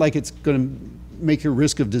 it's not like it's going to make your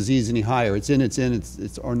risk of disease any higher. It's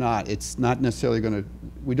or not. It's not necessarily going to,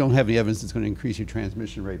 we don't have any evidence it's going to increase your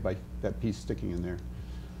transmission rate by that piece sticking in there.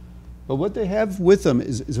 But what they have with them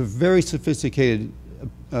is a very sophisticated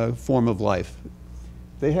form of life.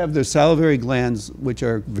 They have their salivary glands, which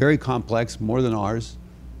are very complex, more than ours.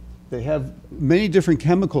 They have many different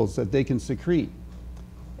chemicals that they can secrete.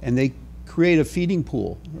 And they create a feeding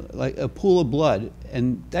pool, like a pool of blood.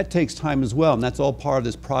 And that takes time as well. And that's all part of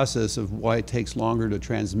this process of why it takes longer to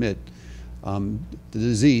transmit the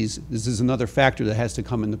disease. This is another factor that has to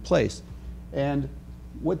come into place. And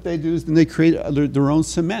what they do is then they create their own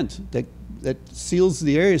cement that seals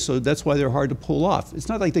the area, so that's why they're hard to pull off. It's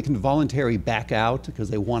not like they can voluntarily back out because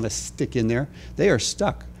they want to stick in there. They are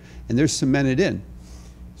stuck, and they're cemented in.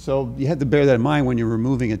 So you have to bear that in mind when you're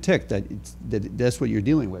removing a tick, that's what you're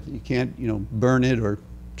dealing with. You can't, burn it or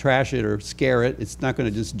trash it or scare it. It's not going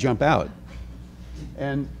to just jump out.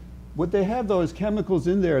 And what they have, though, is chemicals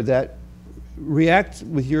in there that react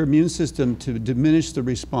with your immune system to diminish the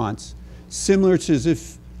response, similar to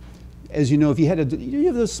as you know, if you have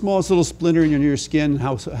the smallest little splinter in your skin,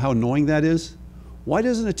 how annoying that is. Why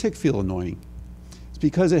doesn't a tick feel annoying? It's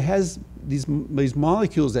because it has these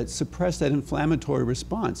molecules that suppress that inflammatory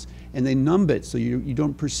response, and they numb it so you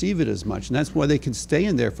don't perceive it as much. And that's why they can stay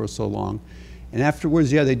in there for so long. And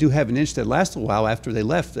afterwards, yeah, they do have an itch that lasts a while after they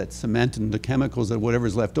left. That cement and the chemicals and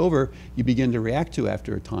whatever's left over, you begin to react to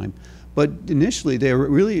after a time. But initially, they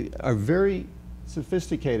really are very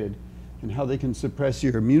sophisticated and how they can suppress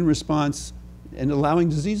your immune response and allowing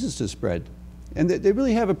diseases to spread. And they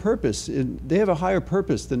really have a purpose. They have a higher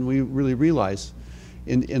purpose than we really realize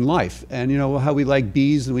in life. And how we like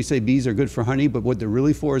bees, and we say bees are good for honey, but what they're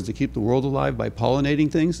really for is to keep the world alive by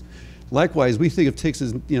pollinating things. Likewise, we think of ticks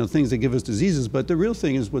as things that give us diseases, but the real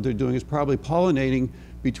thing is what they're doing is probably pollinating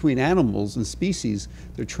between animals and species.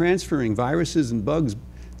 They're transferring viruses and bugs.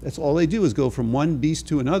 That's all they do is go from one beast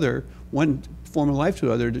to another, one form of life to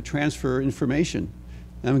another, to transfer information.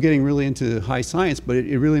 And I'm getting really into high science, but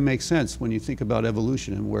it really makes sense when you think about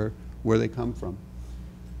evolution and where they come from.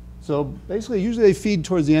 So basically, usually they feed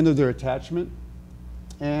towards the end of their attachment.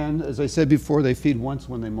 And as I said before, they feed once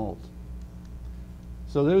when they molt.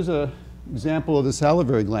 So there's an example of the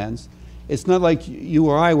salivary glands. It's not like you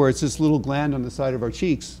or I, where it's this little gland on the side of our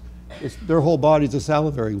cheeks. Their whole body's a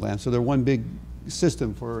salivary gland, so they're one big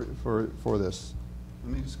system for this.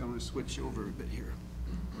 Let me just go and switch over a bit here.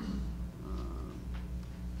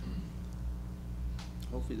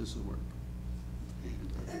 Hopefully this will work.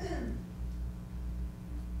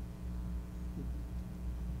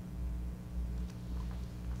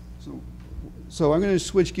 So I'm going to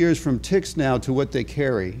switch gears from ticks now to what they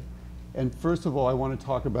carry. And first of all, I want to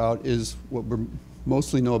talk about is what we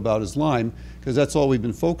mostly know about is Lyme, because that's all we've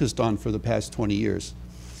been focused on for the past 20 years.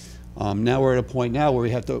 Now we're at a point now where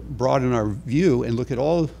we have to broaden our view and look at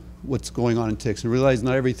all what's going on in ticks and realize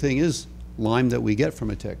not everything is Lyme that we get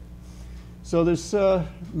from a tick. So there's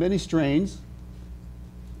many strains,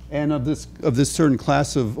 and of this certain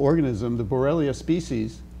class of organism, the Borrelia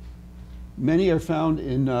species, many are found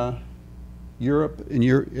in Europe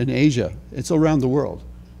and Asia. It's around the world.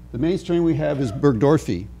 The main strain we have is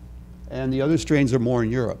Burgdorfii, and the other strains are more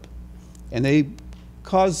in Europe. And they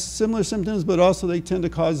cause similar symptoms, but also they tend to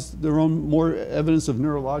cause their own more evidence of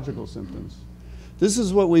neurological symptoms. This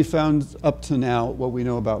is what we found up to now, what we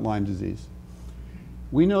know about Lyme disease.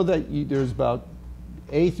 We know that there's about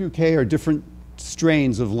A through K are different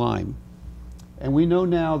strains of Lyme. And we know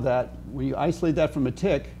now that when you isolate that from a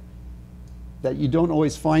tick, that you don't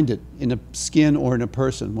always find it in a skin or in a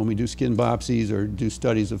person when we do skin biopsies or do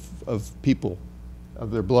studies of people,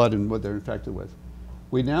 of their blood and what they're infected with.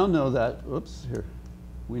 We now know that,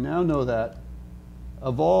 we now know that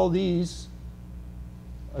of all these,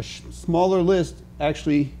 a smaller list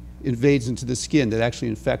actually invades into the skin, that actually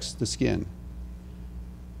infects the skin.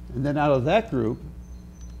 And then out of that group,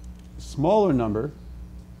 a smaller number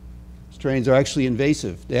strains are actually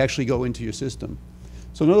invasive. They actually go into your system.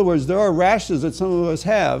 So in other words, there are rashes that some of us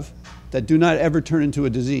have that do not ever turn into a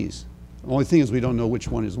disease. The only thing is we don't know which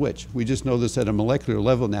one is which. We just know this at a molecular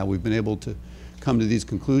level now. We've been able to come to these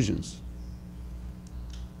conclusions.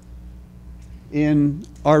 In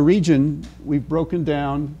our region, we've broken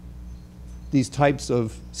down these types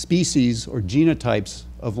of species or genotypes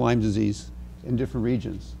of Lyme disease in different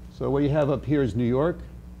regions. So what you have up here is New York,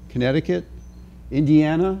 Connecticut,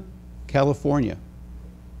 Indiana, California.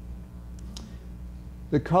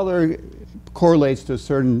 The color correlates to a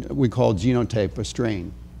certain, we call genotype, a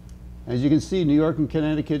strain. As you can see, New York and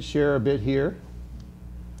Connecticut share a bit here,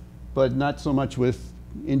 but not so much with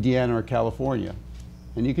Indiana or California.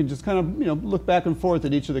 And you can just kind of look back and forth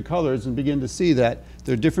at each of the colors and begin to see that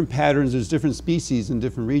there are different patterns, there's different species in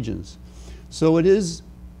different regions. So it is,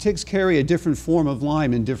 ticks carry a different form of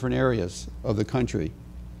Lyme in different areas of the country,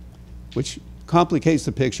 which complicates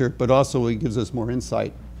the picture, but also it gives us more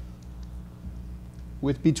insight.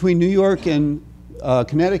 Between New York and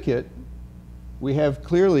Connecticut, we have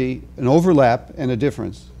clearly an overlap and a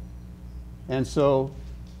difference. And so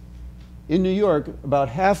in New York, about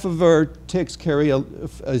half of our ticks carry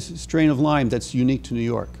a strain of Lyme that's unique to New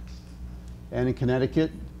York. And in Connecticut,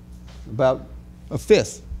 about a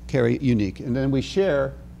fifth carry unique. And then we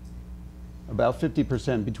share about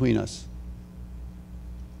 50% between us.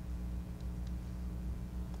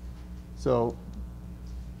 So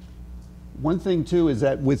one thing, too, is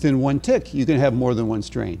that within one tick, you can have more than one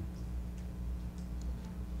strain.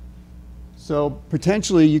 So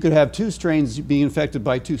potentially, you could have two strains being infected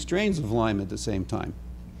by two strains of Lyme at the same time.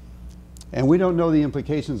 And we don't know the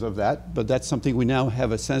implications of that, but that's something we now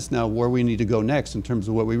have a sense now where we need to go next in terms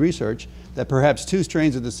of what we research, that perhaps two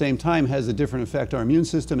strains at the same time has a different effect on our immune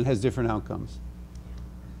system and has different outcomes.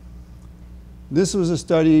 This was a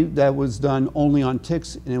study that was done only on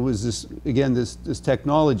ticks, and it was this, again, this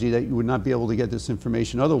technology that you would not be able to get this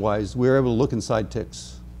information otherwise. We were able to look inside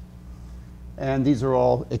ticks. And these are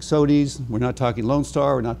all Ixodes. We're not talking Lone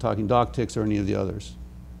Star, we're not talking dog ticks or any of the others.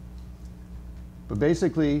 But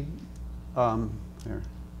basically,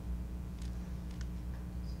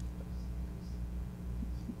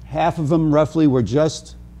 half of them roughly were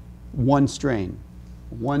just one strain,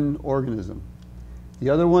 one organism. The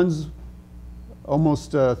other ones,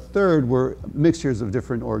 almost a third, were mixtures of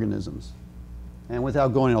different organisms. And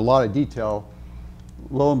without going into a lot of detail,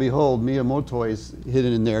 lo and behold, Miyamotoi is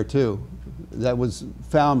hidden in there too. That was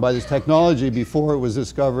found by this technology before it was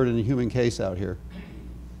discovered in a human case out here.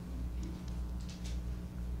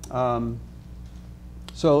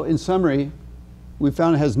 So in summary, we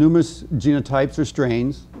found it has numerous genotypes or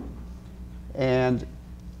strains, and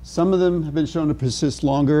some of them have been shown to persist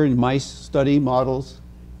longer in mice study models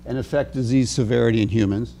and affect disease severity in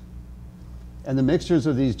humans. And the mixtures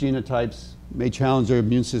of these genotypes may challenge our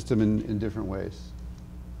immune system in different ways.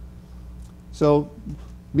 So,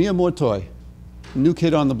 Miyamotoi, new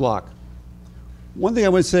kid on the block. One thing I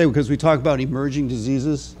would say, because we talk about emerging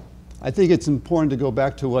diseases, I think it's important to go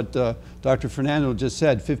back to what Dr. Fernando just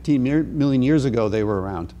said. 15 million years ago they were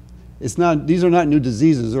around. These are not new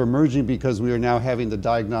diseases. They're emerging because we are now having the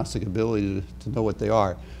diagnostic ability to know what they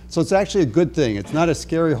are. So it's actually a good thing. It's not a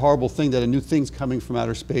scary, horrible thing that a new thing's coming from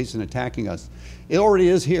outer space and attacking us. It already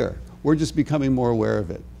is here. We're just becoming more aware of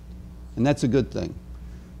it. And that's a good thing.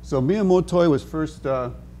 So Miyamotoi was first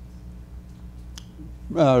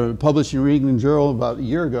published in New England Journal about a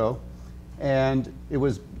year ago, and it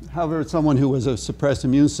was, however, someone who was a suppressed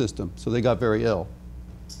immune system, so they got very ill.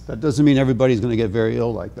 That doesn't mean everybody's going to get very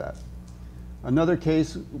ill like that. Another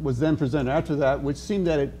case was then presented after that, which seemed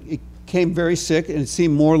that it came very sick, and it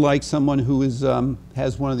seemed more like someone who is,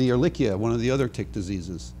 has one of the Ehrlichia, one of the other tick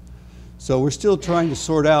diseases. So we're still trying to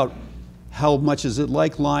sort out how much is it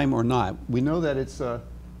like Lyme or not. We know that it's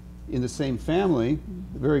in the same family,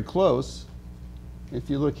 very close. If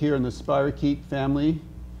you look here in the spirochete family,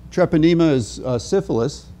 treponema is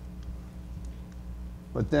syphilis,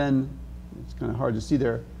 but then it's kind of hard to see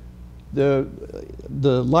there. The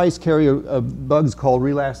lice carry bugs called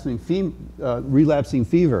relapsing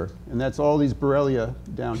fever, and that's all these Borrelia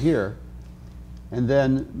down here. And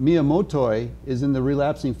then Miyamotoi is in the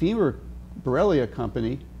relapsing fever Borrelia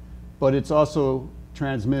company, but it's also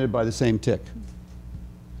transmitted by the same tick.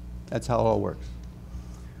 That's how it all works.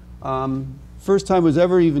 First time it was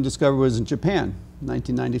ever even discovered was in Japan,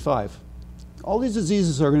 1995. All these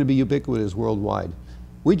diseases are going to be ubiquitous worldwide.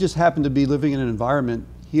 We just happen to be living in an environment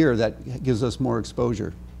here that gives us more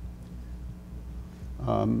exposure.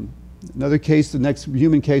 Another case, the next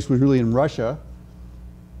human case was really in Russia.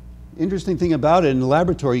 Interesting thing about it, in the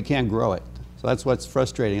laboratory you can't grow it. So that's what's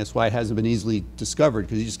frustrating. That's why it hasn't been easily discovered,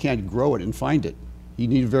 because you just can't grow it and find it. You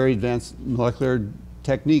need very advanced molecular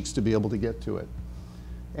techniques to be able to get to it.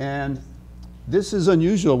 And this is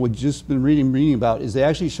unusual. We've just been reading about is they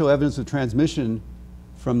actually show evidence of transmission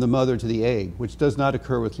from the mother to the egg, which does not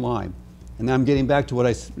occur with Lyme. And I'm getting back to what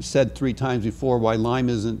I said 3 times before, why Lyme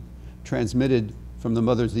isn't transmitted from the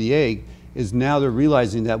mother to the egg, is now they're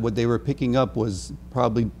realizing that what they were picking up was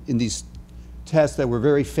probably in these tests that were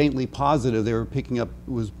very faintly positive, they were picking up,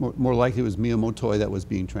 it was more likely it was Miyamotoi that was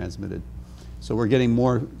being transmitted. So we're getting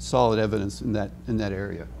more solid evidence in that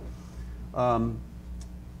area.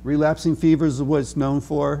 Relapsing fevers is what it's known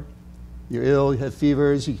for. You're ill, you have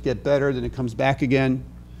fevers, you get better, then it comes back again.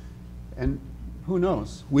 And who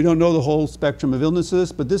knows? We don't know the whole spectrum of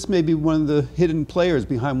illnesses, but this may be one of the hidden players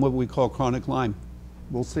behind what we call chronic Lyme.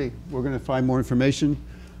 We'll see. We're going to find more information.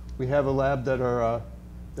 We have a lab that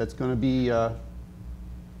that's going to be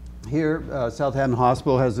here. Southampton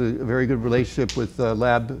Hospital has a very good relationship with a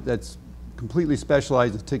lab that's completely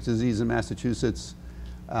specialized in tick disease in Massachusetts.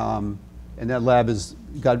 And that lab has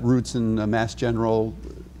got roots in Mass General,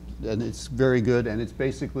 and it's very good, and it's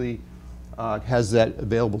basically has that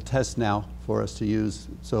available test now for us to use.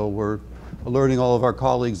 So we're alerting all of our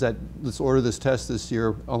colleagues that let's order this test this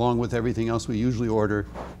year along with everything else we usually order,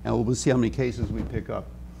 and we'll see how many cases we pick up.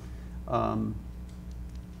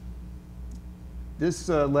 This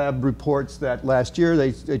lab reports that last year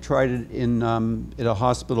they tried it in at a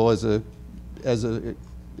hospital as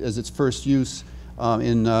its first use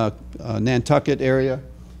in Nantucket area,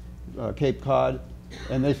 Cape Cod,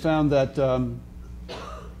 and they found that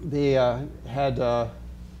they had, let's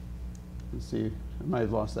see, I might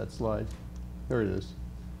have lost that slide. There it is.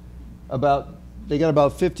 They got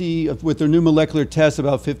about 50, with their new molecular test,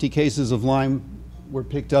 about 50 cases of Lyme were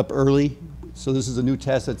picked up early. So this is a new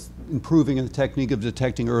test that's improving in the technique of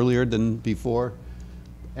detecting earlier than before.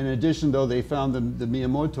 And in addition, though, they found the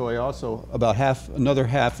Miyamotoi also, about another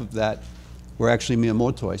half of that were actually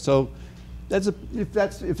Miyamotoi. So if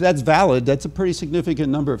that's valid, that's a pretty significant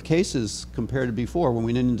number of cases compared to before when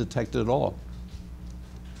we didn't detect it at all.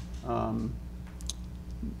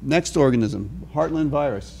 Next organism, heartland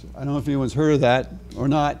virus. I don't know if anyone's heard of that or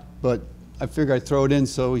not, but I figure I'd throw it in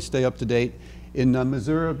so we stay up to date. In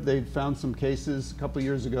Missouri, they found some cases a couple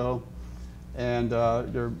years ago, and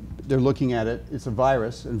they're looking at it. It's a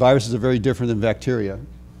virus, and viruses are very different than bacteria.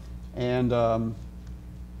 And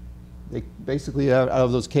they basically, out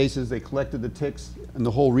of those cases, they collected the ticks in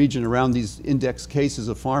the whole region around these index cases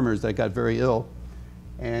of farmers that got very ill.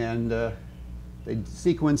 And they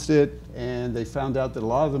sequenced it, and they found out that a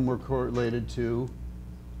lot of them were correlated to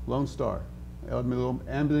Lone Star,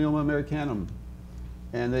 Amblyomma americanum.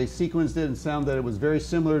 And they sequenced it and found that it was very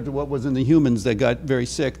similar to what was in the humans that got very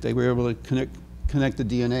sick. They were able to connect the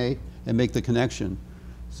DNA and make the connection.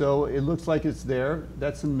 So it looks like it's there.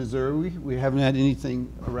 That's in Missouri. We haven't had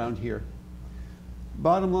anything around here.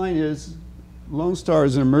 Bottom line is, Lone Star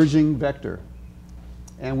is an emerging vector,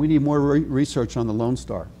 and we need more research on the Lone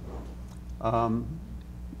Star. I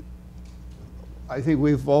think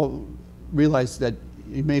we've all realized that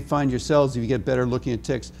you may find yourselves, if you get better looking at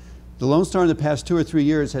ticks, the Lone Star in the past 2 or 3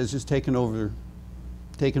 years has just taken over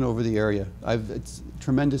the area. It's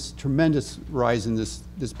tremendous rise in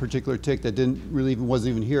this particular tick that wasn't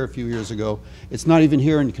even here a few years ago. It's not even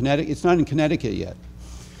here in Connecticut. It's not in Connecticut yet,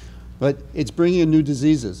 but it's bringing in new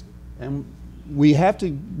diseases. And we have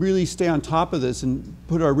to really stay on top of this and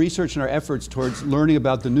put our research and our efforts towards learning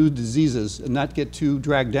about the new diseases and not get too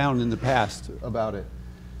dragged down in the past about it.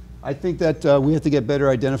 I think that we have to get better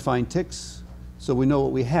identifying ticks so we know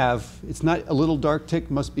what we have. It's not a little dark tick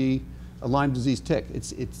must be a Lyme disease tick.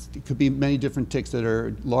 It could be many different ticks that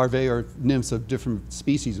are larvae or nymphs of different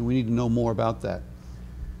species, and we need to know more about that.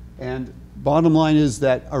 And bottom line is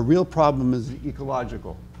that our real problem is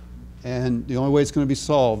ecological, and the only way it's going to be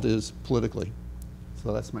solved is politically.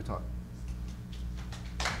 So that's my talk.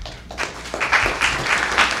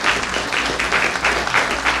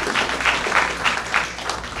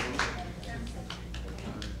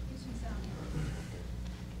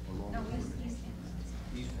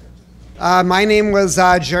 My name was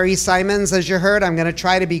Jerry Simons, as you heard. I'm going to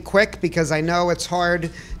try to be quick because I know it's hard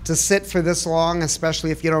to sit for this long, especially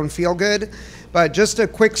if you don't feel good. But just a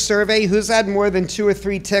quick survey. Who's had more than 2 or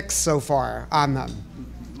 3 ticks so far on them?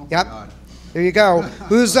 Yep. There you go.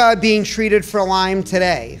 Who's being treated for Lyme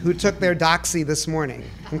today? Who took their doxy this morning?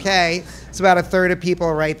 Okay. It's about a third of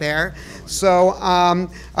people right there. So I'm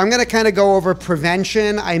going to kind of go over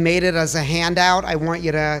prevention. I made it as a handout. I want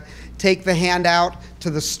you to take the handout to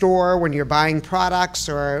the store when you're buying products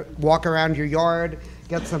or walk around your yard,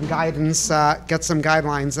 get some guidance, get some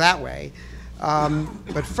guidelines that way.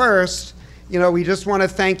 But first, you know, we just want to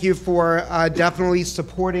thank you for definitely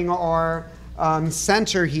supporting our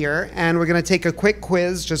center here. And we're going to take a quick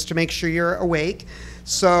quiz just to make sure you're awake.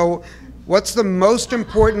 So what's the most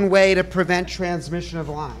important way to prevent transmission of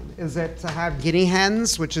Lyme? Is it to have guinea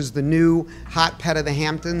hens, which is the new hot pet of the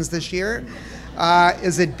Hamptons this year?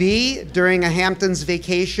 Is it B, during a Hamptons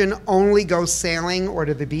vacation, only go sailing or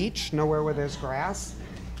to the beach, nowhere where there's grass?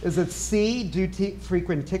 Is it C, do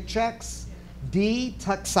frequent tick checks? D,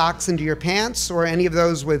 tuck socks into your pants, or any of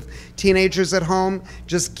those with teenagers at home?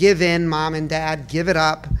 Just give in, mom and dad, give it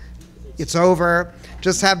up. It's over.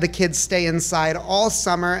 Just have the kids stay inside all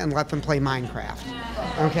summer and let them play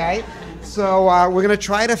Minecraft, okay? So we're gonna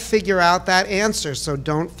try to figure out that answer, so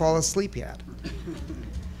don't fall asleep yet.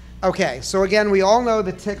 Okay, so again, we all know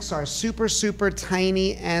the ticks are super, super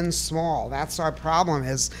tiny and small. That's our problem,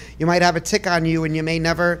 is you might have a tick on you and you may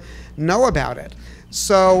never know about it.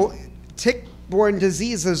 So tick-borne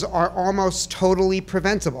diseases are almost totally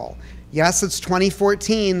preventable. Yes, it's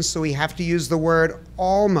 2014, so we have to use the word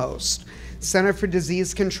almost. Center for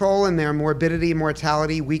Disease Control in their Morbidity and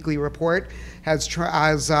Mortality Weekly Report has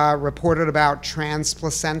reported about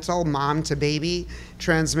transplacental, mom-to-baby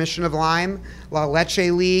transmission of Lyme. La Leche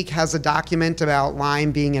League has a document about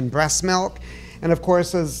Lyme being in breast milk. And of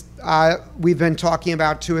course, as we've been talking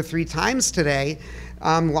about 2 or 3 times today,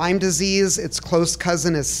 Lyme disease, its close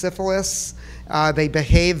cousin is syphilis. They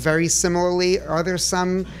behave very similarly. Are there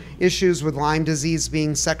some issues with Lyme disease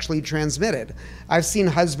being sexually transmitted? I've seen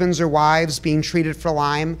husbands or wives being treated for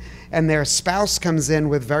Lyme and their spouse comes in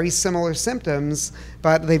with very similar symptoms,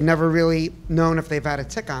 but they've never really known if they've had a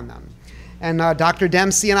tick on them. And Dr.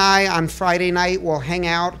 Dempsey and I on Friday night will hang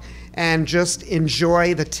out and just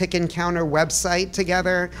enjoy the Tick Encounter website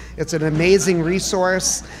together. It's an amazing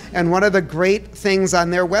resource. And one of the great things on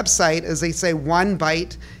their website is they say 1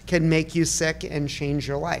 bite can make you sick and change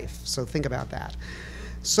your life. So think about that.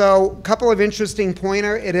 So a couple of interesting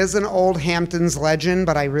pointer. It is an old Hamptons legend,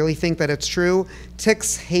 but I really think that it's true.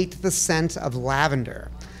 Ticks hate the scent of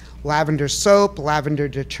lavender. Lavender soap, lavender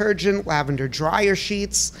detergent, lavender dryer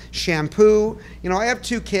sheets, shampoo. You know, I have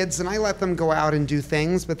 2 kids and I let them go out and do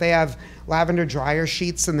things, but they have lavender dryer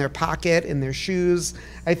sheets in their pocket, in their shoes.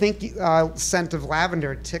 I think scent of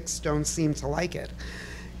lavender, ticks don't seem to like it.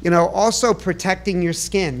 You know, also protecting your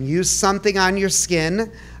skin. Use something on your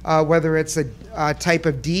skin, whether it's a type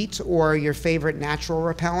of DEET or your favorite natural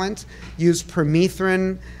repellent. Use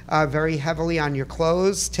permethrin very heavily on your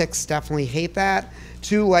clothes. Ticks definitely hate that.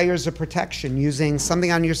 2 layers of protection, using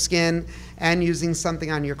something on your skin and using something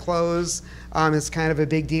on your clothes is kind of a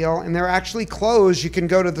big deal. And there are actually clothes, you can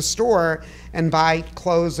go to the store and buy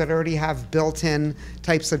clothes that already have built-in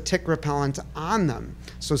types of tick repellent on them.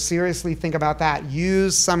 So seriously think about that.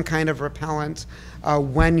 Use some kind of repellent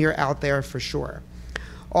when you're out there for sure.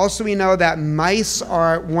 Also, we know that mice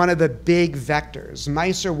are one of the big vectors.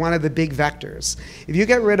 Mice are one of the big vectors. If you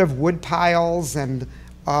get rid of wood piles and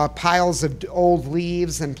piles of old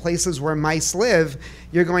leaves and places where mice live,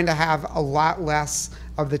 you're going to have a lot less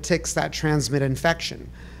of the ticks that transmit infection.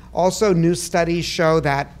 Also, new studies show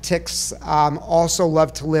that ticks also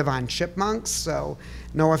love to live on chipmunks. So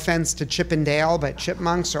no offense to Chip and Dale, but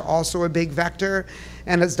chipmunks are also a big vector.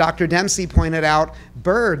 And as Dr. Dempsey pointed out,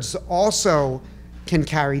 birds also can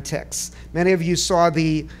carry ticks. Many of you saw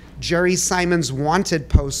the Jerry Simon's wanted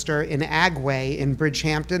poster in Agway in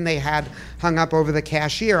Bridgehampton they had hung up over the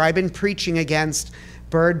cashier. I've been preaching against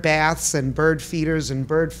bird baths and bird feeders and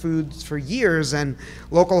bird foods for years, and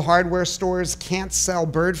local hardware stores can't sell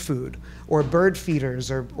bird food or bird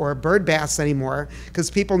feeders or bird baths anymore,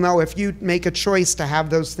 because people know if you make a choice to have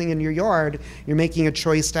those things in your yard, you're making a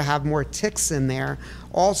choice to have more ticks in there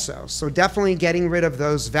also. So definitely getting rid of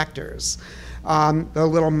those vectors. The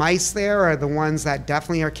little mice there are the ones that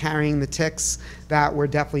definitely are carrying the ticks that we're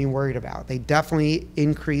definitely worried about. They definitely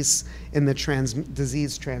increase in the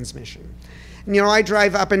disease transmission. And, you know, I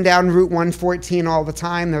drive up and down Route 114 all the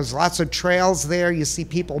time. There's lots of trails there. You see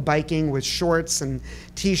people biking with shorts and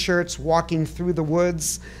t-shirts walking through the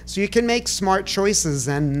woods. So you can make smart choices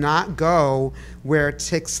and not go where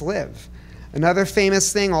ticks live. Another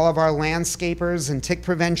famous thing, all of our landscapers and tick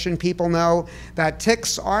prevention people know that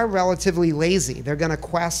ticks are relatively lazy. They're going to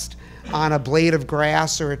quest on a blade of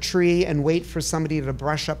grass or a tree and wait for somebody to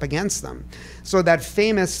brush up against them. So that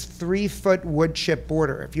famous 3-foot wood chip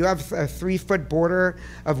border, if you have a 3-foot border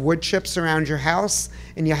of wood chips around your house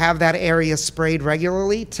and you have that area sprayed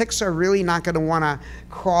regularly, ticks are really not going to want to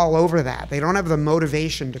crawl over that. They don't have the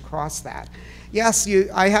motivation to cross that. Yes,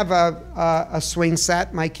 I have a swing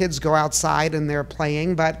set. My kids go outside and they're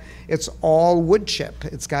playing, but it's all wood chip.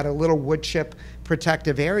 It's got a little wood chip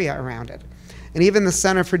protective area around it. And even the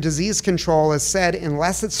Center for Disease Control has said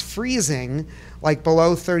unless it's freezing, like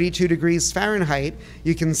below 32 degrees Fahrenheit,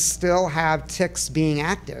 you can still have ticks being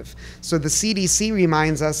active. So the CDC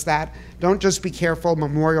reminds us that don't just be careful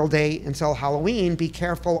Memorial Day until Halloween, be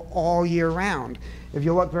careful all year round. If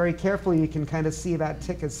you look very carefully, you can kind of see that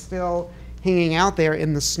tick is still hanging out there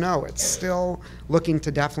in the snow. It's still looking to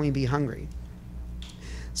definitely be hungry.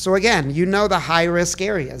 So again, you know the high-risk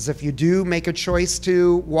areas. If you do make a choice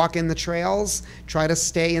to walk in the trails, try to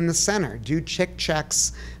stay in the center. Do tick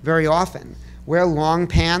checks very often. Wear long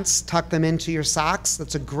pants, tuck them into your socks.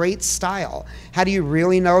 That's a great style. How do you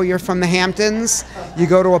really know you're from the Hamptons? You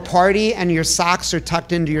go to a party and your socks are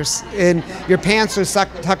tucked into your pants are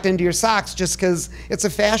tucked into your socks just because it's a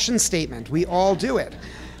fashion statement. We all do it.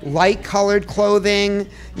 Light colored clothing,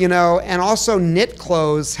 you know, and also knit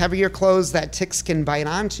clothes, heavier clothes that ticks can bite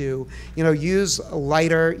onto. You know, use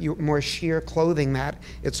lighter, more sheer clothing that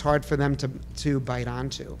it's hard for them to bite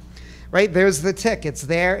onto. Right, there's the tick. It's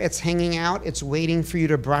there, it's hanging out, it's waiting for you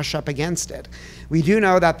to brush up against it. We do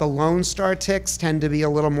know that the Lone Star ticks tend to be a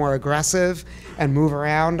little more aggressive and move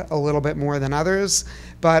around a little bit more than others.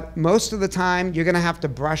 But most of the time, you're going to have to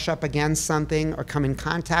brush up against something or come in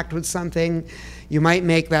contact with something. You might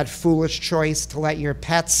make that foolish choice to let your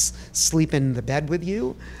pets sleep in the bed with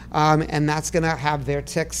you, and that's going to have their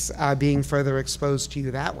ticks being further exposed to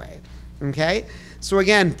you that way. Okay? So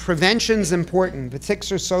again, prevention's important. The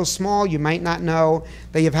ticks are so small, you might not know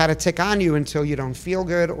that you've had a tick on you until you don't feel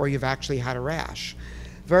good or you've actually had a rash.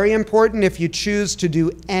 Very important, if you choose to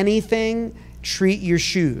do anything, treat your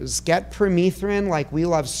shoes. Get permethrin, like we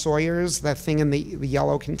love Sawyer's, that thing in the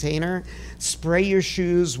yellow container. Spray your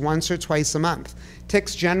shoes once or twice a month.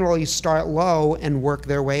 Ticks generally start low and work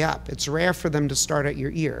their way up. It's rare for them to start at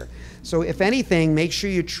your ear. So if anything, make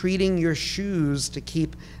sure you're treating your shoes to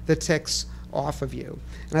keep the ticks off of you.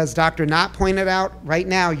 And as Dr. Knott pointed out, right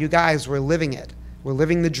now, you guys, we're living it. We're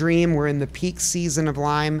living the dream. We're in the peak season of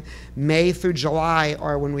Lyme. May through July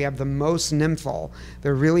are when we have the most nymphal.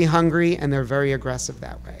 They're really hungry and they're very aggressive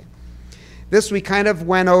that way. This, we kind of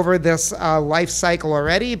went over this life cycle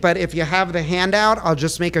already, but if you have the handout, I'll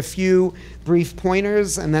just make a few brief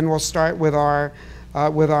pointers and then we'll start with our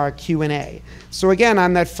Q&A. So again,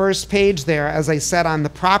 on that first page there, as I said on the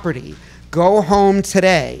property, go home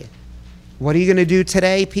today. What are you going to do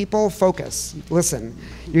today, people? Focus. Listen.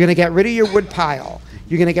 You're going to get rid of your wood pile.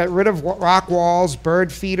 You're going to get rid of rock walls,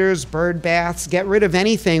 bird feeders, bird baths. Get rid of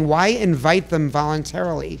anything. Why invite them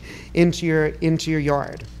voluntarily into your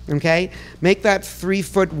yard? Okay? Make that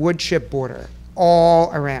 3-foot wood chip border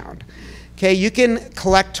all around. Okay? You can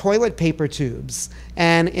collect toilet paper tubes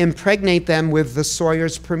and impregnate them with the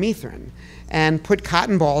Sawyer's permethrin and put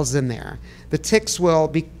cotton balls in there. The ticks will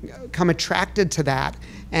become attracted to that,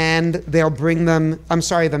 and they'll bring them,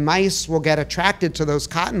 the mice will get attracted to those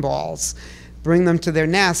cotton balls, bring them to their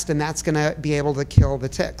nest, and that's going to be able to kill the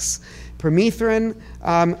ticks. Permethrin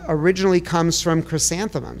originally comes from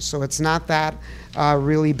chrysanthemums, so it's not that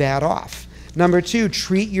really bad off. Number 2,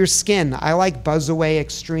 treat your skin. I like Buzz Away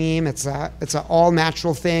Extreme. It's an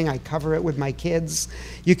all-natural thing. I cover it with my kids.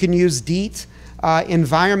 You can use DEET,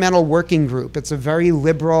 Environmental Working Group. It's a very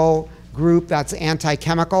liberal group that's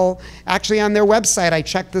anti-chemical. Actually, on their website, I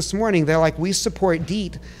checked this morning, they're like, we support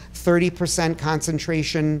DEET 30%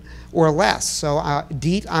 concentration or less. So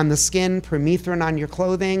DEET on the skin, permethrin on your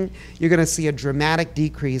clothing, you're going to see a dramatic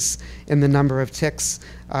decrease in the number of ticks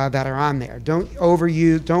that are on there. Don't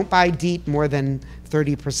overuse, don't buy DEET more than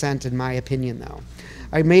 30% in my opinion though.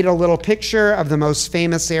 I made a little picture of the most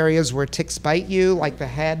famous areas where ticks bite you, like the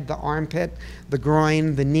head, the armpit, the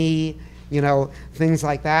groin, the knee, you know, things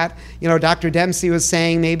like that. You know, Dr. Dempsey was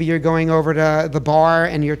saying maybe you're going over to the bar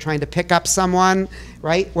and you're trying to pick up someone,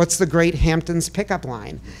 right? What's the great Hamptons pickup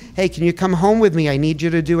line? Hey, can you come home with me? I need you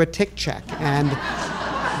to do a tick check. And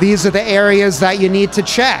these are the areas that you need to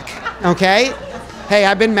check, okay? Hey,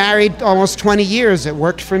 I've been married almost 20 years. It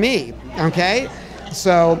worked for me, okay?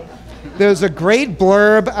 So there's a great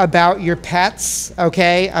blurb about your pets,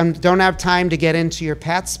 okay? Don't have time to get into your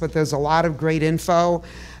pets, but there's a lot of great info.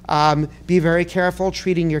 Be very careful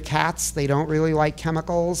treating your cats. They don't really like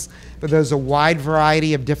chemicals, but there's a wide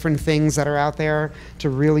variety of different things that are out there to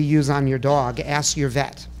really use on your dog. Ask your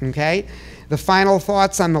vet, okay? The final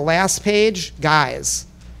thoughts on the last page, guys,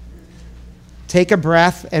 take a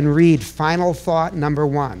breath and read final thought number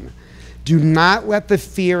 1. Do not let the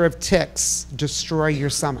fear of ticks destroy your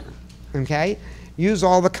summer, okay? Use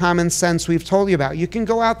all the common sense we've told you about. You can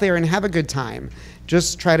go out there and have a good time.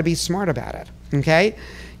 Just try to be smart about it, okay?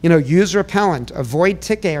 You know, use repellent, avoid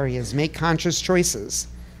tick areas, make conscious choices.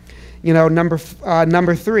 You know, number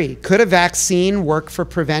 3, could a vaccine work for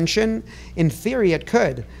prevention? In theory, it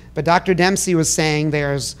could. But Dr. Dempsey was saying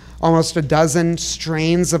there's almost a dozen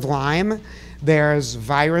strains of Lyme. There's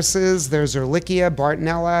viruses, there's Ehrlichia,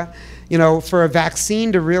 Bartonella. You know, for a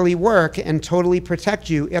vaccine to really work and totally protect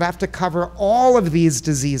you, it'd have to cover all of these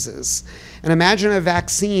diseases. And imagine a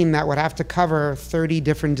vaccine that would have to cover 30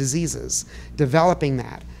 different diseases, developing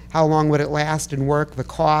that. How long would it last and work, the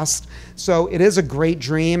cost? So it is a great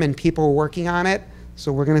dream and people are working on it.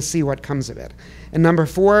 So we're gonna see what comes of it. And number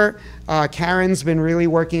 4, Karen's been really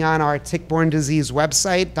working on our tick-borne disease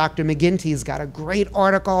website. Dr. McGinty's got a great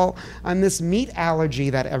article on this meat allergy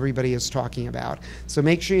that everybody is talking about. So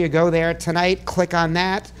make sure you go there tonight, click on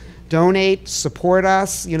that, donate, support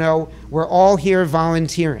us. You know, we're all here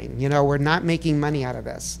volunteering. You know, we're not making money out of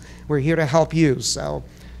this. We're here to help you. So,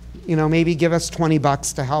 you know, maybe give us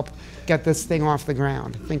 $20 to help get this thing off the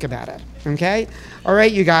ground. Think about it, okay? All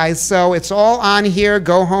right, you guys, so it's all on here.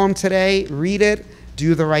 Go home today, read it,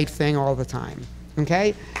 do the right thing all the time,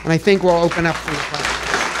 okay? And I think we'll open up for the questions.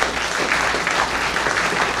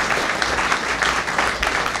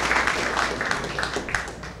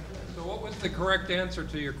 So what was the correct answer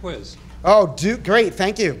to your quiz? Oh, great,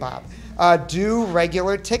 thank you, Bob. Do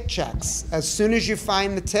regular tick checks. As soon as you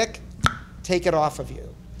find the tick, take it off of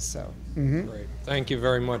you, so. Great. Thank you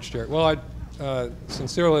very much, Derek. Well, I'd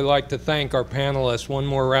sincerely like to thank our panelists. One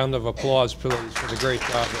more round of applause, please, for the great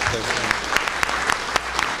job that they've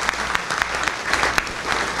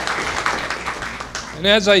done. And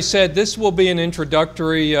as I said, this will be an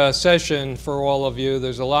introductory session for all of you.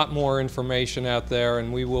 There's a lot more information out there,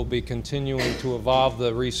 and we will be continuing to evolve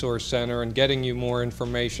the Resource Center and getting you more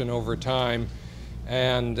information over time,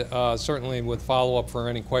 and certainly with follow-up for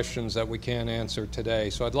any questions that we can't answer today.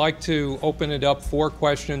 So I'd like to open it up for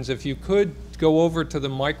questions. If you could go over to the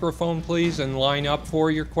microphone, please, and line up for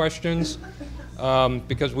your questions,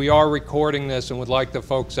 because we are recording this and would like the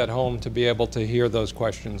folks at home to be able to hear those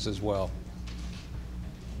questions as well.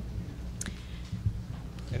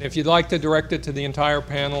 And if you'd like to direct it to the entire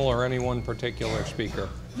panel or any one particular speaker.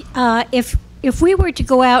 If we were to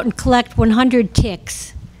go out and collect 100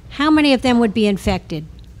 ticks, how many of them would be infected?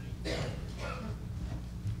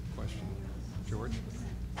 Question. George?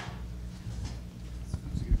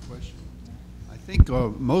 That's a good question. I think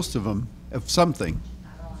most of them have something.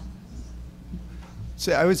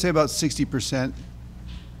 I would say about 60%.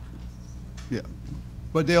 Yeah.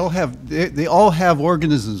 But they all have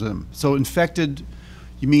organisms in them. So infected,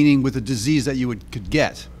 meaning with a disease that you could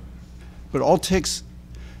get. But all ticks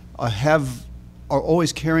are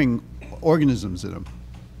always carrying organisms in them.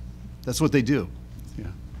 That's what they do. Yeah.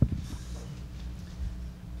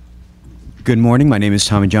 Good morning. My name is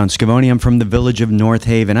Tommy John Scavone. I'm from the village of North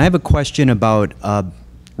Haven. I have a question about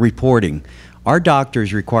reporting. Are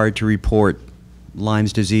doctors required to report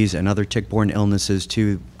Lyme's disease and other tick-borne illnesses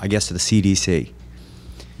to, I guess, to the CDC?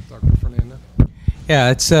 Dr. Fernando? Yeah,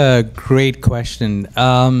 it's a great question.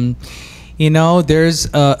 You know, there's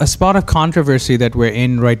a spot of controversy that we're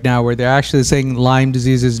in right now where they're actually saying Lyme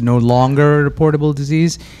disease is no longer a reportable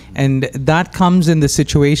disease. And that comes in the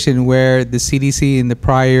situation where the CDC in the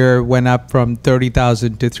prior went up from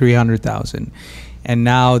 30,000 to 300,000. and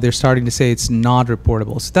now they're starting to say it's not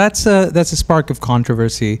reportable. So that's a spark of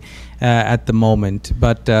controversy at the moment.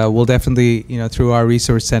 But we'll definitely, through our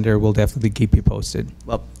resource center, we'll definitely keep you posted.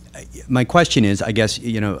 Well, my question is, I guess,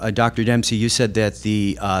 Dr. Dempsey, you said that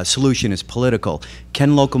the solution is political.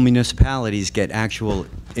 Can local municipalities get actual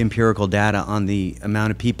empirical data on the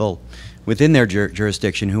amount of people within their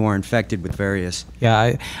jurisdiction who are infected with various?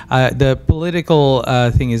 Yeah, the political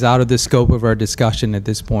thing is out of the scope of our discussion at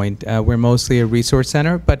this point. We're mostly a resource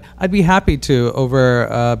center, but I'd be happy to, over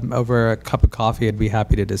a cup of coffee, I'd be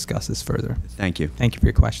happy to discuss this further. Thank you. Thank you for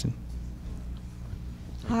your question.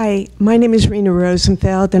 Hi, my name is Rena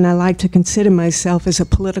Rosenfeld, and I like to consider myself as a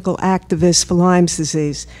political activist for Lyme's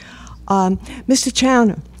disease. Mr.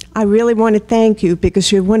 Chowner, I really want to thank you because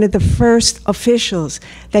you're one of the first officials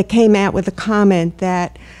that came out with a comment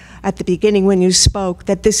that, at the beginning when you spoke,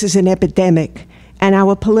 that this is an epidemic. And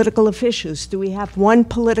our political officials, do we have one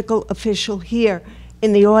political official here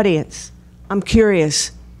in the audience? I'm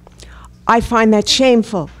curious. I find that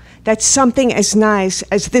shameful. That something as nice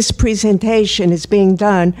as this presentation is being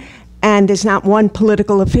done and there's not one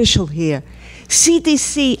political official here.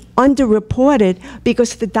 CDC underreported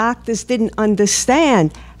because the doctors didn't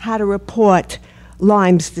understand how to report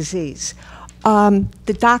Lyme's disease.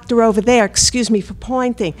 The doctor over there, excuse me for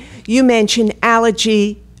pointing, you mentioned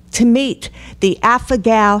allergy to meat. The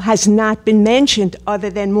Affigal has not been mentioned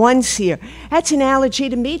other than once here. That's an allergy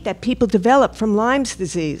to meat that people develop from Lyme's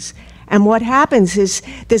disease. And what happens is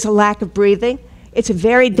there's a lack of breathing. It's a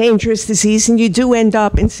very dangerous disease, and you do end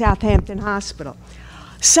up in Southampton Hospital.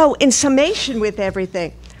 So in summation with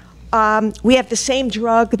everything, we have the same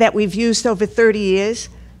drug that we've used over 30 years,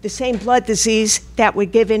 the same blood disease that we're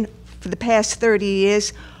given for the past 30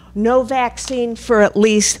 years, no vaccine for at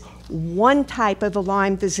least one type of the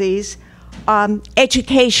Lyme disease.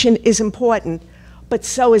 Education is important, but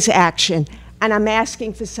so is action. And I'm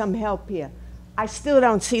asking for some help here. I still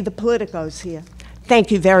don't see the politicos here. Thank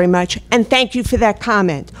you very much, and thank you for that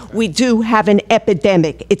comment. We do have an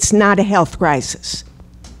epidemic. It's not a health crisis.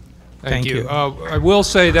 Thank you. I will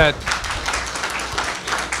say that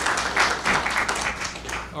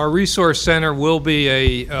our resource center will be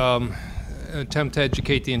a attempt to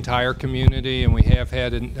educate the entire community, and we have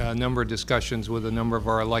had a number of discussions with a number of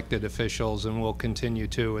our elected officials, and we'll continue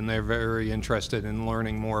to, and they're very interested in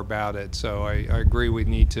learning more about it. So I agree we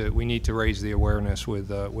need to raise the awareness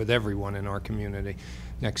with everyone in our community.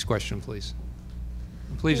 Next question, please.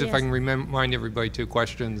 Please, if I can remind everybody 2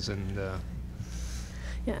 questions. And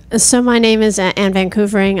yeah. So my name is Ann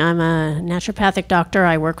Vancouvering. I'm a naturopathic doctor.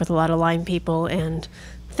 I work with a lot of Lyme people, and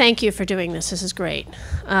thank you for doing this. This is great.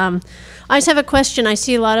 I just have a question. I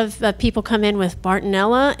see a lot of people come in with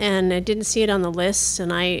Bartonella, and I didn't see it on the lists,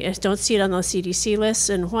 and I don't see it on the CDC lists,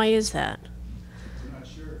 and why is that? I'm not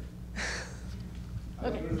sure.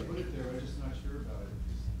 Okay. I put it there, I'm just not sure about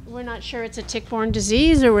it. We're not sure it's a tick-borne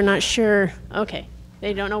disease, or we're not sure. Okay.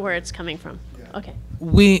 They don't know where it's coming from. Yeah. Okay.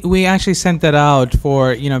 We actually sent that out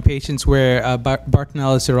for patients where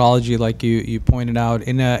Bartonella serology, like you pointed out,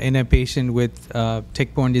 in a patient with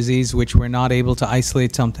tick-borne disease, which we're not able to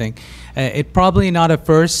isolate something. It's probably not a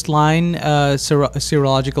first-line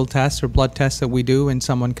serological test or blood test that we do when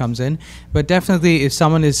someone comes in, but definitely if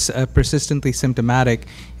someone is persistently symptomatic,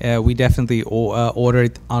 we definitely order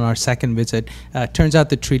it on our second visit. Turns out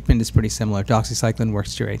the treatment is pretty similar. Doxycycline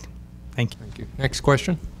works great. Thank you. thank you. Next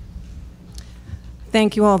question.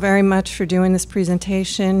 Thank you all very much for doing this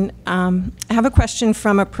presentation. I have a question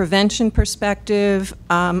from a prevention perspective.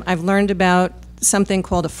 I've learned about something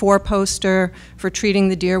called a 4-poster for treating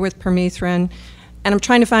the deer with permethrin, and I'm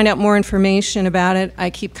trying to find out more information about it. I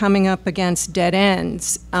keep coming up against dead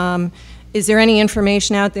ends. Is there any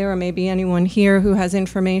information out there, or maybe anyone here who has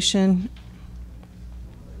information?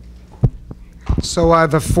 So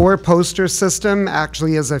the 4-poster system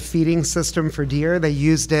actually is a feeding system for deer. They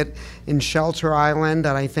used it in Shelter Island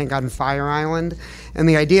and I think on Fire Island. And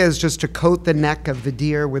the idea is just to coat the neck of the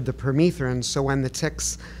deer with the permethrin, so when the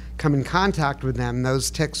ticks come in contact with them, those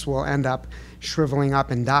ticks will end up shriveling up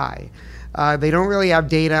and die. They don't really have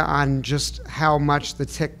data on just how much the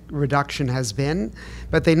tick reduction has been,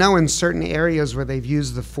 but they know in certain areas where they've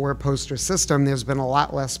used the 4-poster system, there's been a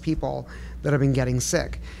lot less people that have been getting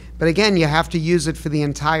sick. But again, you have to use it for the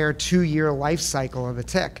entire 2-year life cycle of the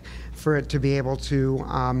tick for it to be able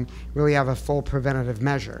to really have a full preventative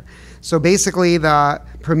measure. So basically the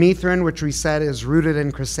permethrin, which we said is rooted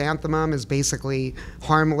in chrysanthemum, is basically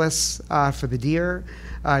harmless for the deer.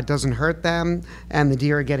 It doesn't hurt them, and the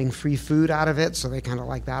deer are getting free food out of it, so they kind of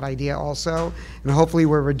like that idea also. And hopefully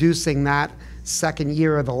we're reducing that second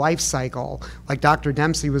year of the life cycle, like Dr.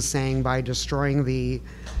 Dempsey was saying, by destroying the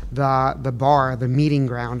the bar, the meeting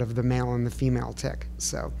ground of the male and the female tick.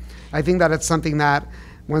 So I think that it's something that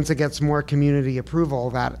once it gets more community approval,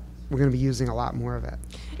 that we're going to be using a lot more of it.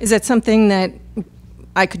 Is that something that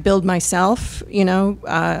I could build myself? You know,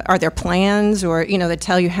 are there plans or, you know, that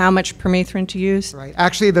tell you how much permethrin to use? Right.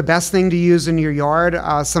 Actually, the best thing to use in your yard,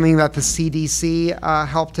 something that the CDC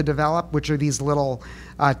helped to develop, which are these little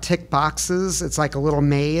tick boxes. It's like a little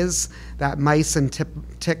maze that mice and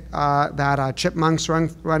chipmunks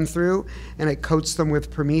run through, and it coats them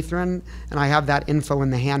with permethrin. And I have that info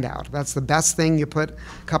in the handout. That's the best thing. You put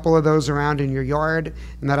a couple of those around in your yard,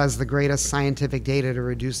 and that has the greatest scientific data to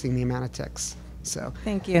reducing the amount of ticks. So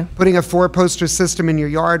Thank you. putting a 4-poster system in your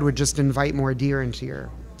yard would just invite more deer into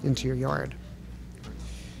your yard.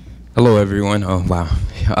 Hello, everyone. Oh, wow.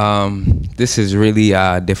 This is really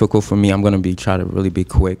difficult for me. I'm going to try to really be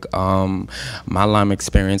quick. My Lyme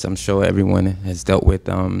experience, I'm sure everyone has dealt with,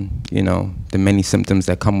 you know, the many symptoms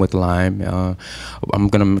that come with Lyme. I'm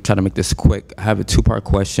going to try to make this quick. I have a 2-part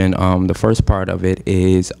question. The first part of it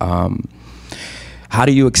is, how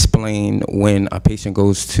do you explain when a patient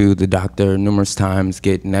goes to the doctor numerous times,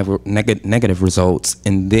 get negative results,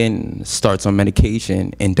 and then starts on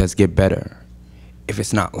medication and does get better if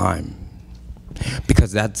it's not Lyme?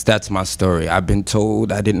 Because that's my story. I've been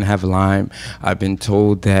told I didn't have Lyme. I've been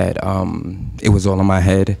told that it was all in my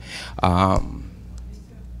head.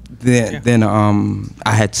 Then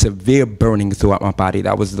I had severe burning throughout my body.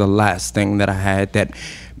 That was the last thing that I had that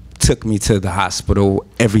took me to the hospital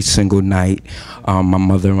every single night. My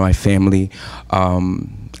mother and my family.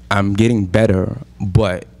 I'm getting better,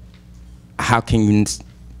 but how can you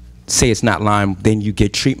say it's not Lyme, then you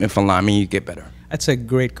get treatment for Lyme and you get better? That's a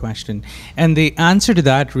great question. And the answer to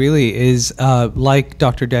that really is, like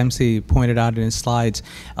Dr. Dempsey pointed out in his slides,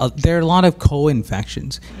 there are a lot of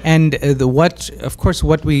co-infections. And of course,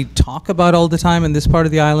 what we talk about all the time in this part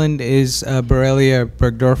of the island is Borrelia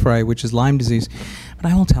burgdorferi, which is Lyme disease.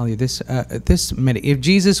 But I will tell you this, if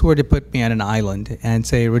Jesus were to put me on an island and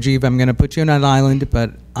say, Rajiv, I'm going to put you on an island,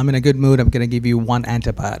 but I'm in a good mood, I'm going to give you one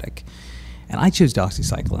antibiotic. And I choose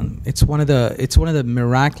doxycycline. It's one of the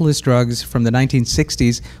miraculous drugs from the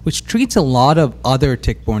 1960s, which treats a lot of other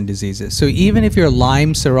tick-borne diseases. So even if your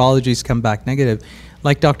Lyme serologies come back negative,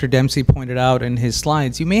 like Dr. Dempsey pointed out in his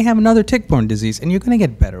slides, you may have another tick-borne disease, and you're going to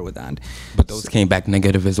get better with that. But those came back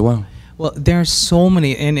negative as well. Well, there are so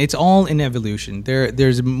many, and it's all in evolution.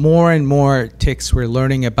 There's more and more ticks we're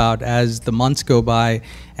learning about as the months go by,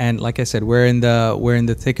 and like I said, we're in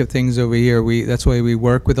the thick of things over here. That's why we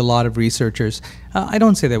work with a lot of researchers. I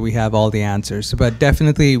don't say that we have all the answers, but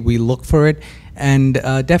definitely we look for it, and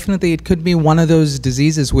definitely it could be one of those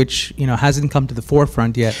diseases which hasn't come to the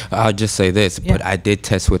forefront yet. I'll just say this, Yeah. but I did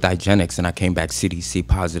test with IGeneX and I came back CDC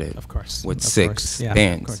positive. Of course. With Of 6 course. Yeah,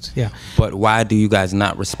 bands. of course. Yeah. But why do you guys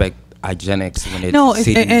not respect IGeneX when it's No,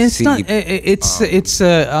 CDC? it's not. It's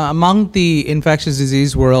among the infectious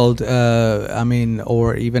disease world.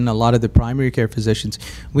 Or even a lot of the primary care physicians.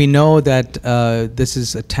 We know that this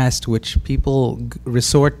is a test which people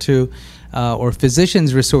resort to, or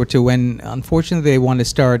physicians resort to when, unfortunately, they want to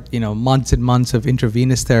start, months and months of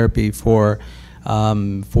intravenous therapy for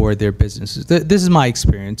their businesses. This is my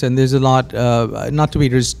experience, and there's a lot, not to be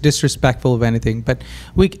disrespectful of anything, but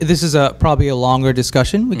this is probably a longer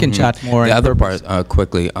discussion. We can chat more. The other part,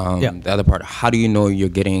 quickly, Yeah. the other part, how do you know you're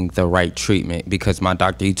getting the right treatment? Because my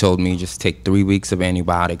doctor, he told me just take 3 weeks of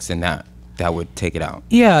antibiotics and that would take it out.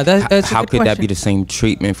 Yeah, that's how a good could that question. be the same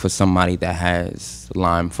treatment for somebody that has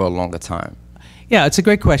Lyme for a longer time? Yeah, it's a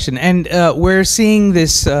great question. And we're seeing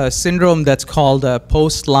this syndrome that's called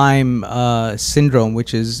post-Lyme syndrome,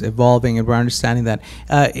 which is evolving, and we're understanding that.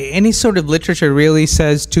 Any sort of literature really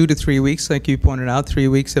says 2 to 3 weeks, like you pointed out, 3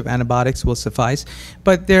 weeks of antibiotics will suffice.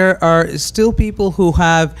 But there are still people who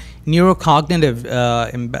have neurocognitive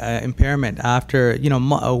impairment after,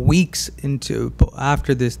 weeks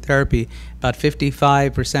after this therapy. About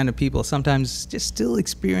 55% of people sometimes just still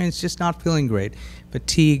experience just not feeling great.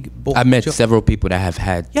 Fatigue. I met several people that have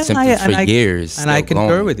had symptoms for years. And I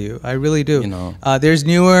concur with you. I really do. There's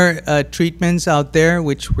newer treatments out there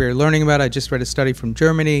which we're learning about. I just read a study from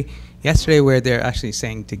Germany yesterday where they're actually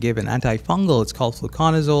saying to give an antifungal. It's called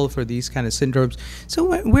fluconazole for these kind of syndromes.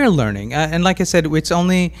 So we're learning. And like I said, it's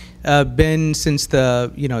only been since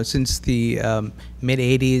the mid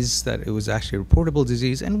 80s that it was actually a reportable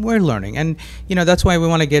disease, and we're learning. And that's why we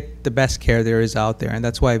want to get the best care there is out there, and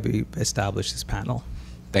that's why we established this panel.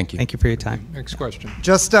 Thank you. Thank you for your time. Next question.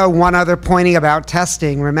 Just one other pointing about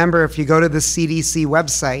testing. Remember, if you go to the CDC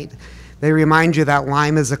website, they remind you that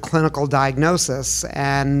Lyme is a clinical diagnosis,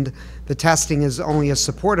 and the testing is only a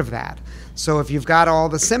support of that. So if you've got all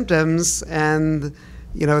the symptoms and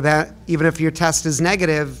you know, that even if your test is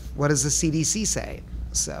negative, what does the CDC say?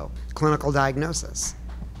 So, clinical diagnosis.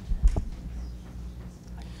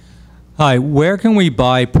 Hi, where can we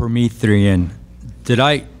buy permethrin? Did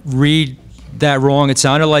I read that wrong? It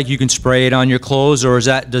sounded like you can spray it on your clothes, or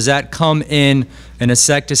does that come in an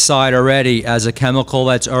insecticide already as a chemical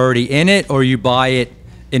that's already in it, or you buy it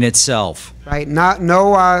in itself? Right,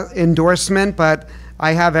 no endorsement, but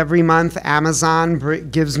I have every month Amazon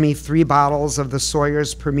gives me 3 bottles of the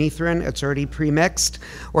Sawyer's permethrin. It's already pre-mixed.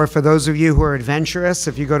 Or for those of you who are adventurous,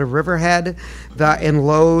 if you go to Riverhead, in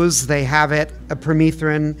Lowe's, they have it, a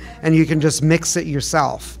permethrin, and you can just mix it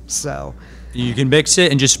yourself. So You can mix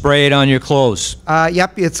it and just spray it on your clothes.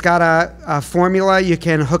 Yep, it's got a formula. You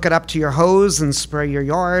can hook it up to your hose and spray your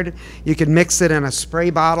yard. You can mix it in a spray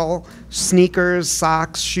bottle, sneakers,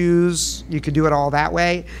 socks, shoes. You could do it all that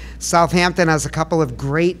way. Southampton has a couple of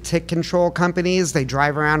great tick control companies. They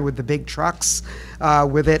drive around with the big trucks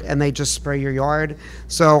with it, and they just spray your yard.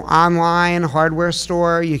 So online, hardware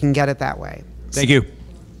store, you can get it that way. Thank you.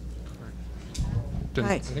 I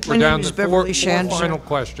Hi, think my we're down name is to Beverly four Shands. final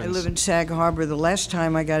questions. I live in Sag Harbor. The last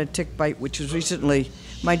time I got a tick bite, which was recently,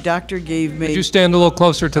 my doctor gave me... Could you stand a little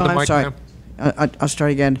closer to the I'm mic, sorry. ma'am? I'll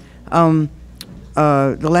start again. The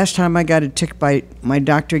last time I got a tick bite, my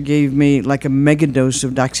doctor gave me like a mega dose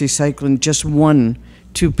of doxycycline, just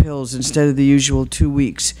 2 pills instead of the usual 2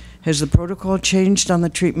 weeks. Has the protocol changed on the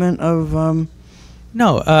treatment of...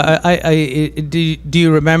 No. Do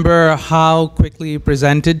you remember how quickly you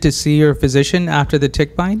presented to see your physician after the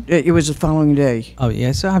tick bite? It was the following day. Oh,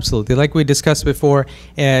 yes, absolutely. Like we discussed before,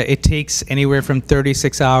 it takes anywhere from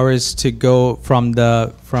 36 hours to go for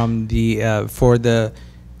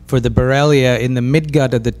the Borrelia in the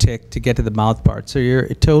midgut of the tick to get to the mouth part. So you're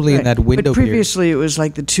totally in that window But previously it was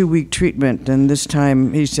like the 2-week treatment, and this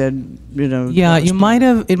time he said, you know... Yeah, it might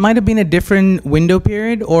have been a different window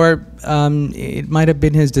period, or it might have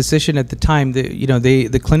been his decision at the time. The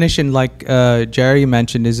clinician, like Jerry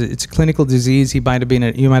mentioned, it's a clinical disease. You might have been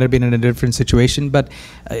in a different situation, but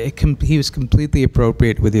he was completely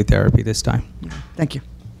appropriate with your therapy this time. Thank you.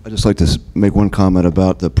 I'd just like to make one comment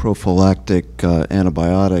about the prophylactic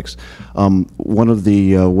antibiotics. One of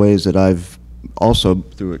the ways that I've also,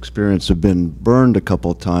 through experience, have been burned a couple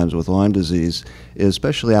of times with Lyme disease is,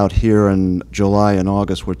 especially out here in July and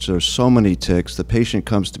August, which there's so many ticks, the patient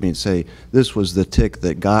comes to me and say, this was the tick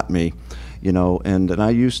that got me, you know, and I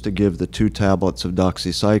used to give the 2 tablets of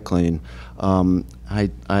doxycycline.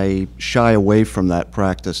 I shy away from that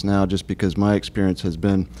practice now just because my experience has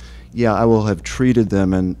been, yeah, I will have treated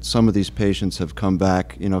them, and some of these patients have come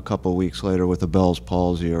back, you know, a couple of weeks later with a Bell's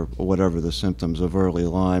palsy or whatever the symptoms of early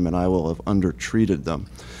Lyme, and I will have undertreated them.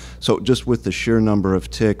 So just with the sheer number of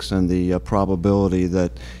ticks and the probability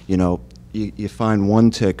that, you know, you find one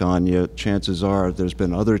tick on you, chances are there's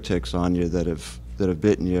been other ticks on you that have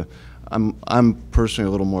bitten you. I'm personally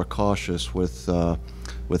a little more cautious with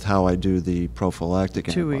how I do the prophylactic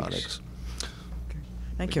 2 antibiotics. weeks. Okay.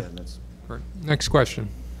 Thank you. Next question.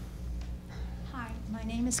 My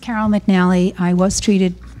name is Carol McNally. I was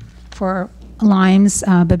treated for Lyme's,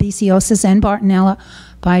 babesiosis, and Bartonella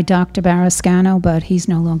by Dr. Barascano, but he's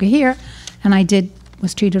no longer here. And I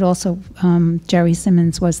was treated also, Jerry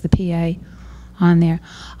Simmons was the PA on there.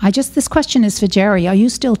 This question is for Jerry. Are you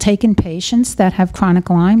still taking patients that have chronic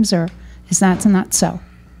Lyme's, or is that not so?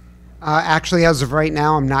 Actually, as of right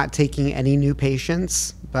now, I'm not taking any new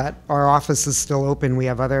patients, but our office is still open. We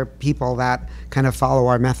have other people that kind of follow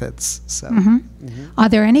our methods. So, Are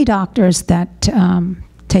there any doctors that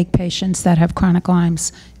take patients that have chronic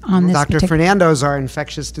Lyme's on this? Dr. Fernando's our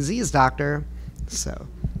infectious disease doctor. So,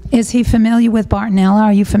 is he familiar with Bartonella?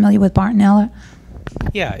 Are you familiar with Bartonella?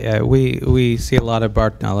 Yeah, we see a lot of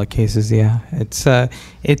Bartonella cases. Yeah, it's a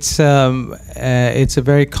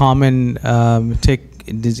very common tick.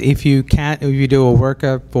 If you do a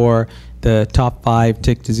workup for the top 5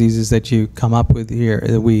 tick diseases that you come up with here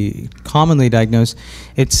that we commonly diagnose,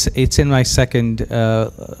 it's in my second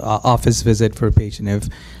office visit for a patient if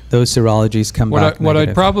those serologies come back What negative.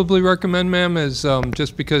 I'd probably recommend, ma'am, is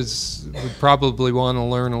just because we probably want to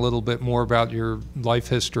learn a little bit more about your life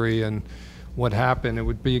history and what happened, it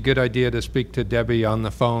would be a good idea to speak to Debbie on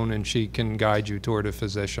the phone, and she can guide you toward a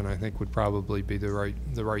physician. I think would probably be the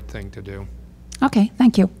right thing to do. Okay,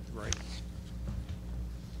 thank you. Right.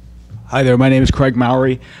 Hi there, my name is Craig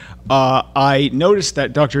Mowry. I noticed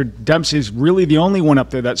that Dr. Dempsey is really the only one up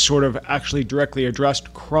there that sort of actually directly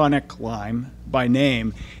addressed chronic Lyme by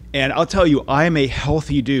name. And I'll tell you, I am a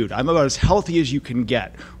healthy dude. I'm about as healthy as you can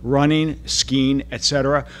get, running, skiing,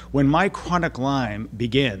 etc. When my chronic Lyme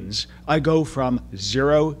begins, I go from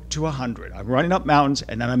 0 to 100. I'm running up mountains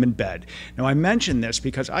and then I'm in bed. Now I mention this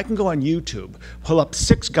because I can go on YouTube, pull up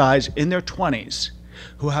 6 guys in their 20s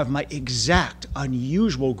who have my exact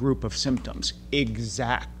unusual group of symptoms.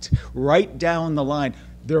 Exact. Right down the line.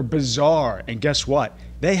 They're bizarre. And guess what?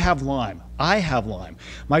 They have Lyme. I have Lyme.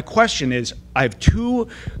 My question is, I have 2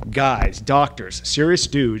 guys, doctors, serious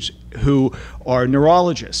dudes, who are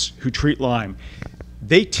neurologists who treat Lyme.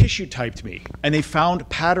 They tissue typed me, and they found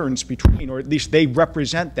patterns between, or at least they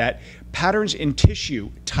represent that, patterns in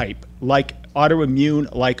tissue type, like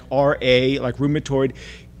autoimmune, like RA, like rheumatoid.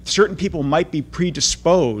 Certain people might be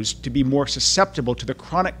predisposed to be more susceptible to the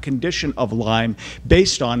chronic condition of Lyme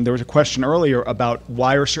based on, there was a question earlier about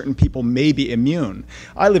why are certain people maybe immune.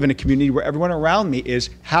 I live in a community where everyone around me is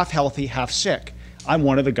half healthy, half sick. I'm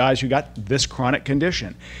one of the guys who got this chronic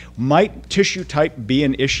condition. Might tissue type be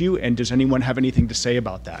an issue, and does anyone have anything to say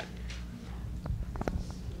about that?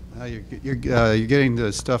 You're getting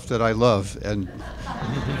the stuff that I love, and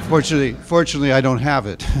fortunately I don't have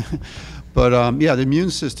it. But yeah, the immune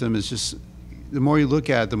system is just, the more you look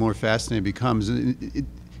at it, the more fascinating it becomes.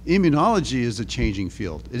 Immunology is a changing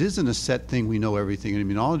field. It isn't a set thing, we know everything in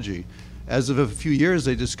immunology. As of a few years,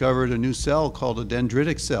 they discovered a new cell called a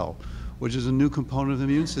dendritic cell, which is a new component of the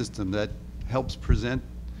immune system that helps present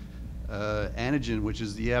antigen, which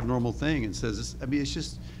is the abnormal thing, and says, I mean, it's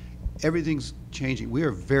just, everything's changing. We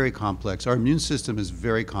are very complex. Our immune system is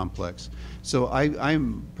very complex. So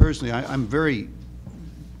I'm personally, I'm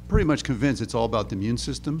pretty much convinced it's all about the immune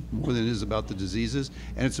system more than it is about the diseases,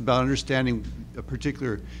 and it's about understanding a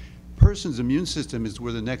particular person's immune system is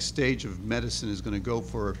where the next stage of medicine is going to go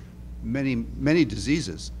for many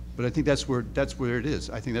diseases. But I think that's where it is.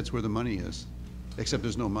 I think that's where the money is, except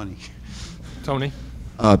there's no money. Tony?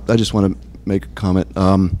 I just want to make a comment.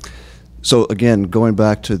 So again, going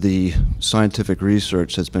back to the scientific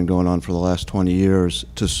research that's been going on for the last 20 years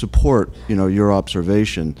to support, your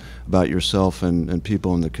observation about yourself and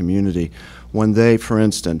people in the community, when they, for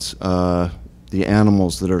instance, the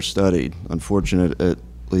animals that are studied,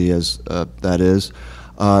 unfortunately as that is,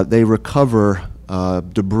 they recover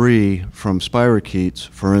debris from spirochetes,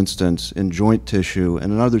 for instance, in joint tissue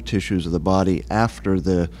and in other tissues of the body after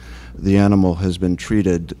the animal has been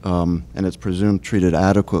treated, and it's presumed treated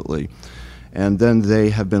adequately. And then they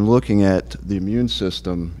have been looking at the immune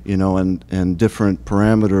system, and different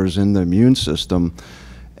parameters in the immune system,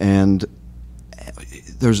 and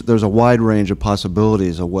there's a wide range of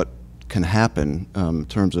possibilities of what can happen in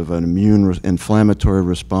terms of an inflammatory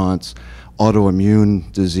response,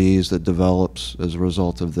 autoimmune disease that develops as a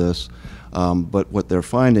result of this. But what they're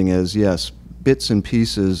finding is, yes, bits and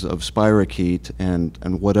pieces of spirochete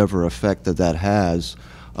and whatever effect that has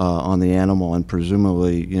on the animal and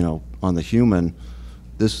presumably, on the human,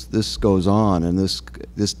 this goes on, and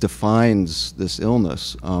this defines this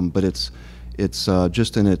illness. But it's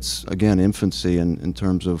just in its, again, infancy in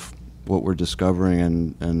terms of what we're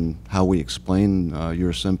discovering and how we explain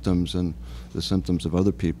your symptoms and the symptoms of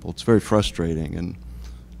other people. It's very frustrating and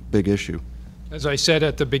big issue. As I said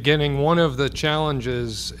at the beginning, one of the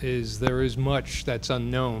challenges is there is much that's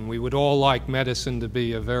unknown. We would all like medicine to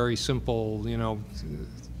be a very simple,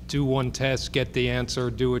 do one test, get the answer,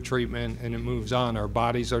 do a treatment, and it moves on. Our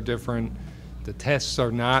bodies are different. The tests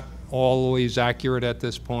are not always accurate at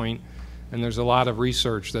this point, and there's a lot of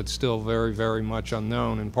research that's still very, very much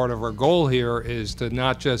unknown. And part of our goal here is to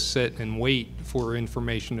not just sit and wait for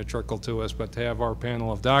information to trickle to us, but to have our panel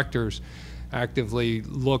of doctors actively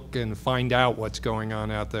look and find out what's going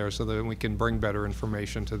on out there so that we can bring better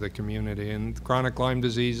information to the community. And chronic Lyme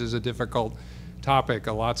disease is a difficult topic.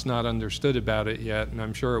 A lot's not understood about it yet, and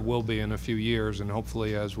I'm sure it will be in a few years, and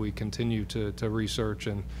hopefully as we continue to research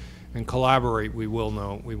and collaborate, we will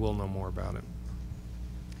know more about it.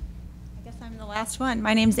 I guess I'm the last one.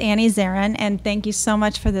 My name's Annie Zarin, and thank you so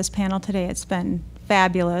much for this panel today. It's been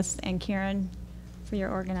fabulous, and Karen for your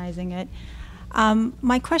organizing it.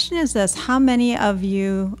 My question is this: how many of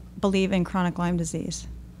you believe in chronic Lyme disease?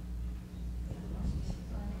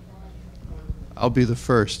 I'll be the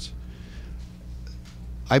first.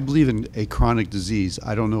 I believe in a chronic disease.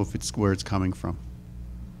 I don't know if it's where it's coming from.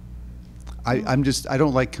 I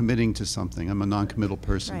don't like committing to something. I'm a non-committal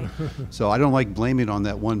person. Right. So I don't like blaming it on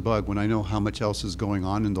that one bug when I know how much else is going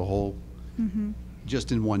on in the whole,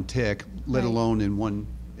 just in one tick, let alone in one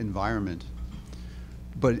environment.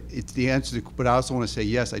 But it's the answer to, but I also want to say,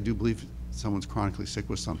 yes, I do believe someone's chronically sick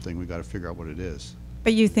with something. We've got to figure out what it is.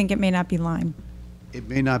 But you think it may not be Lyme? It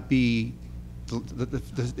may not be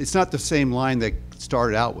it's not the same Lyme that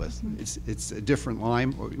started out with. It's a different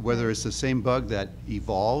Lyme, or whether it's the same bug that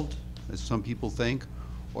evolved, as some people think,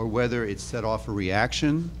 or whether it set off a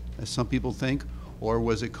reaction, as some people think, or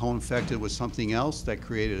was it co-infected with something else that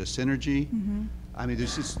created a synergy? I mean,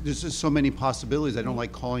 there's just so many possibilities. I don't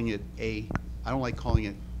like calling it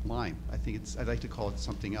Lyme. I'd like to call it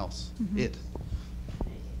something else.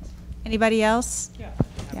 Anybody else?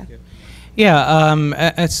 Yeah,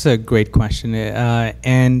 that's a great question,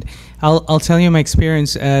 and I'll tell you my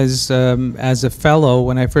experience as a fellow.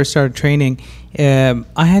 When I first started training,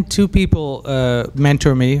 I had two people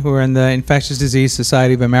mentor me who are in the Infectious Disease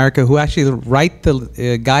Society of America, who actually write the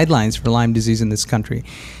guidelines for Lyme disease in this country.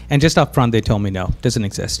 And just up front, they told me no, doesn't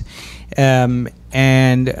exist. And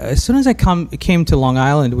as soon as I came to Long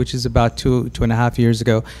Island, which is about two and a half years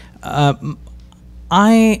ago,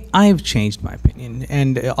 I've changed my opinion,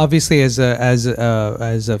 and obviously as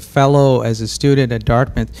a fellow, as a student at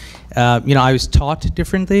Dartmouth, I was taught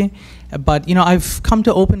differently, but I've come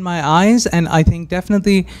to open my eyes, and I think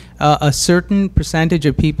definitely a certain percentage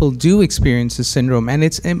of people do experience this syndrome, and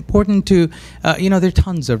it's important to, there are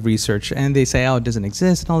tons of research, and they say, oh, it doesn't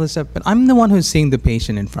exist and all this stuff, but I'm the one who's seeing the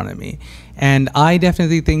patient in front of me, and I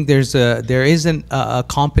definitely think there is a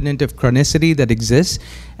component of chronicity that exists,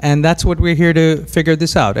 and that's what we're here to figure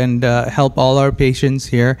this out and help all our patients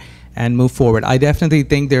here and move forward. I definitely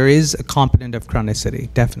think there is a component of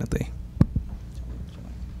chronicity, definitely.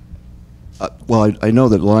 Well, I know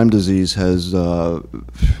that Lyme disease has,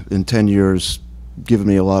 in 10 years, given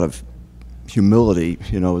me a lot of humility,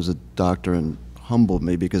 as a doctor, and humbled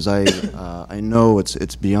me, because I know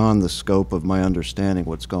it's beyond the scope of my understanding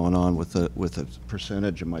what's going on with a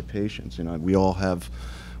percentage of my patients. We all have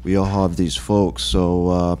these folks,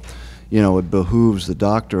 so it behooves the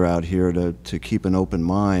doctor out here to keep an open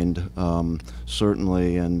mind,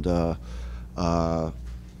 certainly, and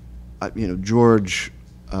George,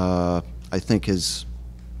 I think, is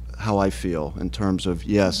how I feel in terms of,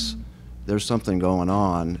 yes, there's something going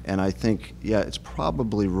on, and I think, yeah, it's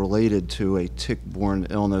probably related to a tick-borne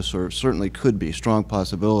illness, or certainly could be, strong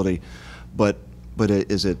possibility, but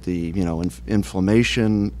is it the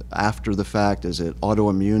inflammation after the fact? Is it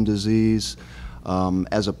autoimmune disease,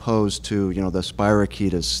 as opposed to the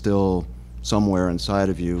spirochete is still somewhere inside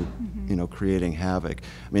of you, creating havoc.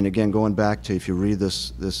 I mean, again, going back to, if you read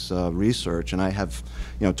this research, and I have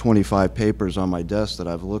 25 papers on my desk that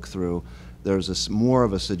I've looked through, there's more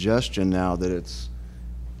of a suggestion now that it's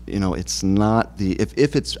it's not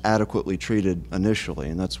if it's adequately treated initially,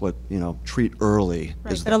 and that's what treat early.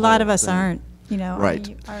 Right, but a lot of us aren't.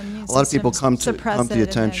 Right. Our immune a lot of people come to suppress the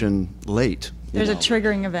attention late. There's a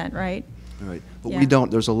triggering event, right? Right, but Yeah. we don't.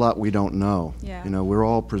 There's a lot we don't know. Yeah. We're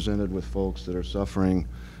all presented with folks that are suffering,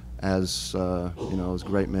 as as a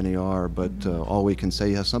great many are. But all we can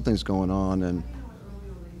say, something's going on, and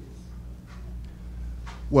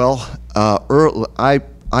well,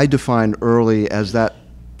 I define early as that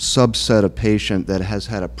subset of patient that has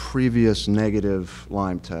had a previous negative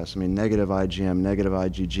Lyme test. I mean, negative IgM, negative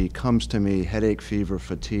IgG, comes to me, headache, fever,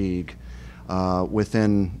 fatigue,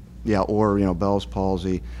 within, or Bell's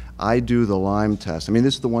palsy. I do the Lyme test. I mean,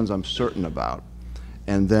 this is the ones I'm certain about.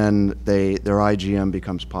 And then their IgM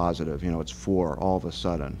becomes positive. It's 4 all of a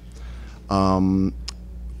sudden. One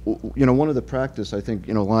of the practice, I think,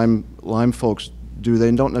 Lyme folks do,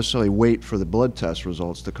 they don't necessarily wait for the blood test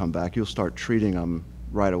results to come back. You'll start treating them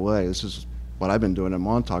right away. This is what I've been doing in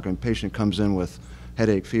Montauk. When a patient comes in with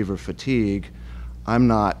headache, fever, fatigue,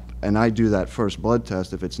 and I do that first blood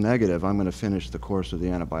test. If it's negative, I'm going to finish the course of the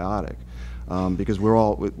antibiotic, because we're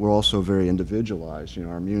also very individualized.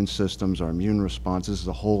 Our immune systems, our immune responses is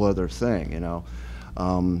a whole other thing.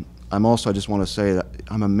 I just want to say that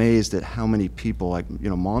I'm amazed at how many people, like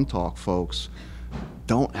Montauk folks,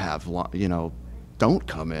 don't have don't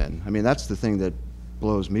come in. I mean, that's the thing that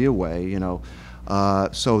blows me away.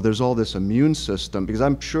 So there's all this immune system, because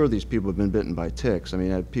I'm sure these people have been bitten by ticks. I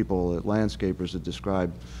mean, I have people, landscapers, that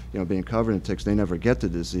describe, being covered in ticks. They never get the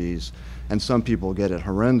disease, and some people get it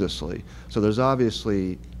horrendously. So there's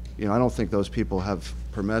obviously, I don't think those people have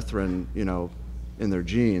permethrin, in their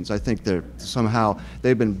genes. I think they've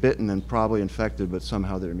been bitten and probably infected, but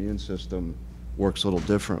somehow their immune system works a little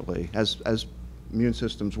differently, as immune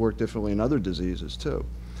systems work differently in other diseases too.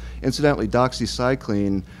 Incidentally,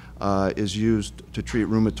 doxycycline is used to treat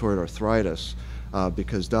rheumatoid arthritis,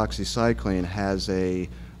 because doxycycline has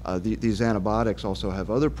these antibiotics also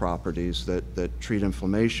have other properties that treat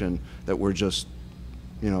inflammation that we're just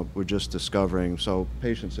discovering. So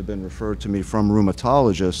patients have been referred to me from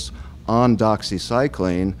rheumatologists on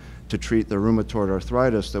doxycycline to treat their rheumatoid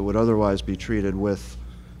arthritis that would otherwise be treated with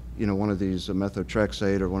one of these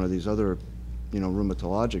methotrexate or one of these other,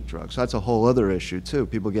 rheumatologic drugs. That's a whole other issue too.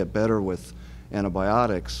 People get better with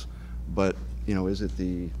antibiotics, but is it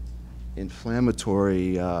the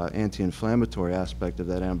inflammatory, anti-inflammatory aspect of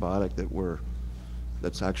that antibiotic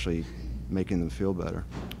that's actually making them feel better?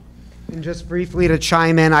 And just briefly to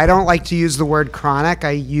chime in, I don't like to use the word chronic.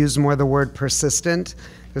 I use more the word persistent.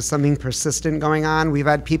 There's something persistent going on. We've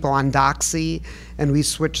had people on Doxy, and we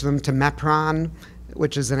switch them to Mepron,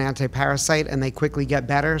 which is an antiparasite, and they quickly get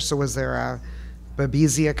better. So was there a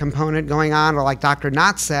Babesia component going on? Or like Dr.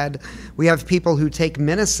 Knott said, we have people who take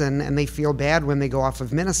Minocin and they feel bad when they go off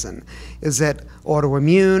of Minocin. Is it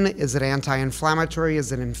autoimmune? Is it anti-inflammatory?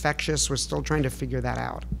 Is it infectious? We're still trying to figure that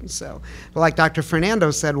out. So, but like Dr.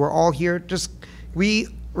 Fernando said, we're all here we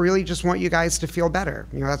really just want you guys to feel better.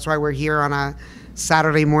 That's why we're here on a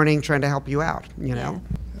Saturday morning trying to help you out,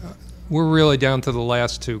 We're really down to the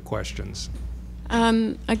last two questions.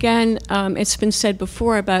 Again, it's been said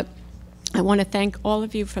before, but I want to thank all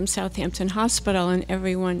of you from Southampton Hospital and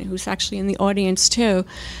everyone who's actually in the audience too.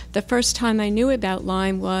 The first time I knew about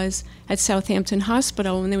Lyme was at Southampton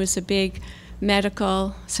Hospital when there was a big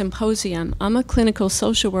medical symposium. I'm a clinical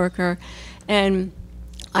social worker, and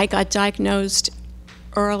I got diagnosed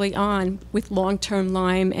early on with long-term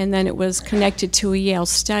Lyme, and then it was connected to a Yale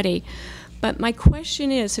study. But my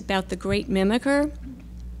question is about the great mimicker,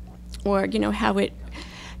 or how it,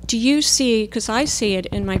 do you see, because I see it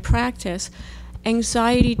in my practice,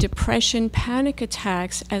 anxiety, depression, panic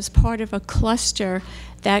attacks as part of a cluster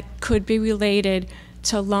that could be related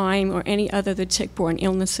to Lyme or any other of the tick-borne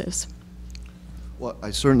illnesses? Well,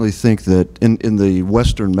 I certainly think that in the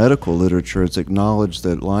Western medical literature, it's acknowledged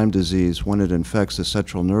that Lyme disease, when it infects the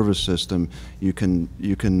central nervous system, you can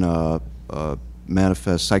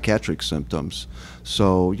manifest psychiatric symptoms.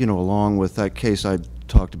 So, along with that case I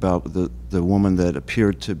talked about, the woman that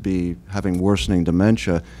appeared to be having worsening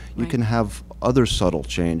dementia, you can have other subtle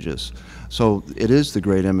changes. So it is the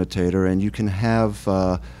great imitator, and you can have,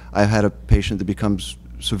 I had a patient that becomes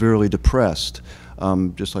severely depressed,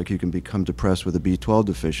 just like you can become depressed with a B12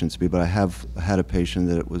 deficiency, but I have had a patient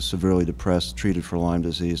that was severely depressed, treated for Lyme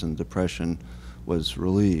disease, and depression was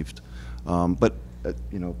relieved. But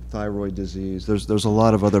thyroid disease, there's a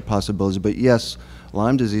lot of other possibilities, but yes,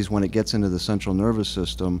 Lyme disease, when it gets into the central nervous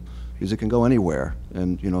system, because it can go anywhere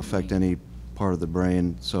and affect any part of the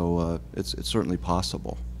brain, so it's certainly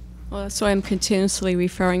possible. Well, that's why I'm continuously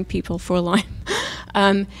referring people for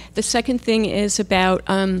Lyme. The second thing is about,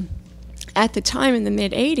 at the time in the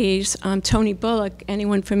mid-'80s, Tony Bullock,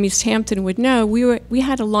 anyone from East Hampton would know, we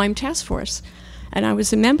had a Lyme task force, and I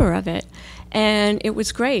was a member of it. And it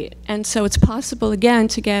was great. And so it's possible, again,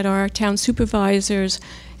 to get our town supervisors,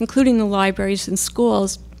 including the libraries and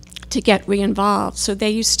schools, to get re-involved. So they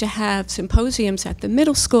used to have symposiums at the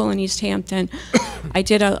middle school in East Hampton. I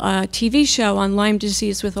did a TV show on Lyme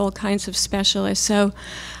disease with all kinds of specialists. So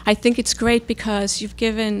I think it's great because you've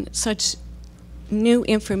given such new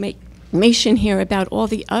information here about all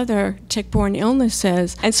the other tick-borne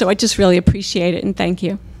illnesses. And so I just really appreciate it, and thank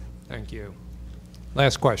you. Thank you.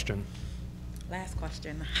 Last question. Last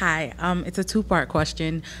question. Hi, it's a two-part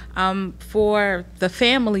question. For the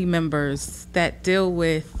family members that deal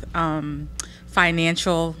with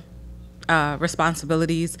financial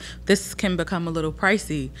responsibilities, this can become a little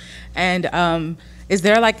pricey. And is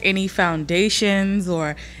there like any foundations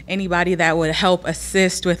or anybody that would help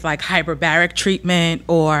assist with like hyperbaric treatment,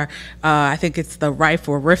 or I think it's the Rife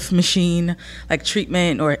or Riff machine like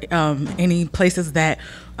treatment, or any places that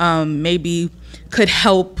maybe could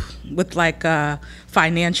help with like a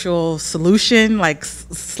financial solution, like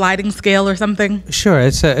sliding scale or something? Sure,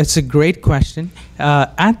 it's a great question.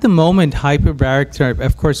 At the moment, hyperbaric therapy,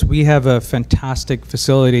 of course, we have a fantastic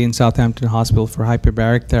facility in Southampton Hospital for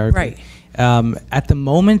hyperbaric therapy. Right. At the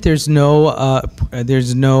moment, there's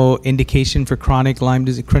no indication for chronic Lyme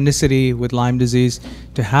disease, chronicity with Lyme disease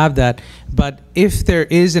to have that. But if there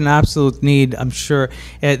is an absolute need, I'm sure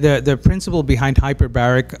the principle behind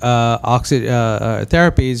hyperbaric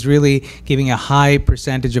therapy is really giving a high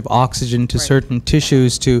percentage of oxygen to certain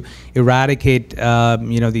tissues to eradicate,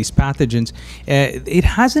 these pathogens. It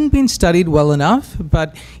hasn't been studied well enough,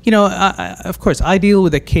 but of course, I deal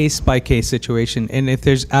with a case-by-case situation, and if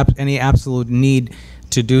there's any absolute need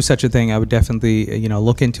to do such a thing, I would definitely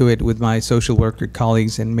look into it with my social worker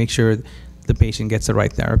colleagues and make sure the patient gets the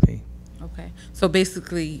right therapy. Okay, so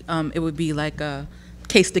basically it would be like a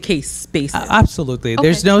case-to-case basis. Absolutely. Okay.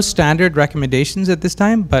 There's no standard recommendations at this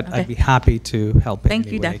time, but Okay. I'd be happy to help.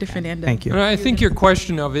 Thank you, Dr. Fernando. Thank you. And I think your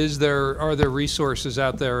question of are there resources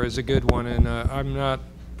out there is a good one, and I'm not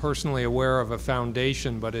personally aware of a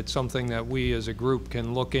foundation, but it's something that we as a group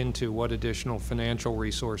can look into, what additional financial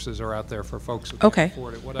resources are out there for folks who can't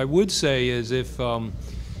afford it. What I would say is if,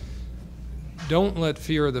 don't let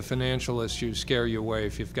fear of the financial issue scare you away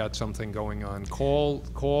if you've got something going on. Call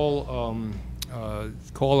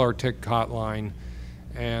our Tick hotline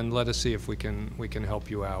and let us see if we can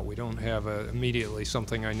help you out. We don't have immediately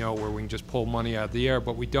something I know where we can just pull money out of the air,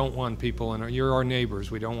 but we don't want people, and you're our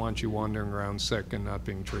neighbors, we don't want you wandering around sick and not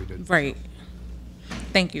being treated. Right.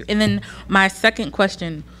 Thank you. And then my second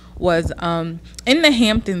question was, in the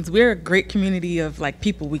Hamptons, we're a great community of like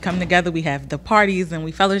people. We come together, we have the parties and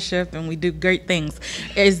we fellowship and we do great things.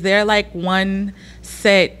 Is there like one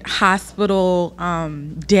set hospital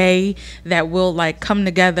day that will like come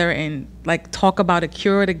together and like talk about a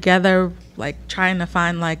cure together, like trying to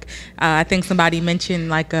find like, I think somebody mentioned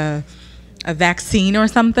like a vaccine or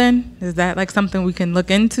something? Is that like something we can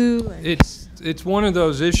look into? It's one of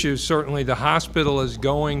those issues. Certainly the hospital is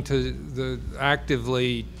going to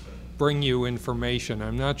actively bring you information.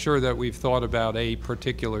 I'm not sure that we've thought about a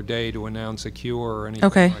particular day to announce a cure or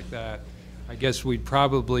anything like that. I guess we'd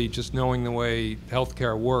probably, just knowing the way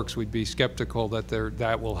healthcare works, we'd be skeptical that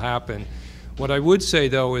that will happen. What I would say,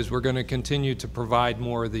 though, is we're going to continue to provide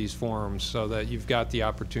more of these forums so that you've got the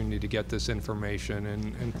opportunity to get this information.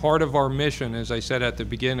 And part of our mission, as I said at the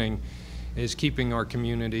beginning, is keeping our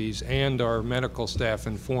communities and our medical staff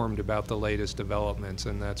informed about the latest developments,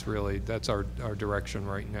 and that's our direction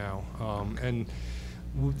right now. And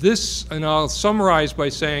I'll summarize by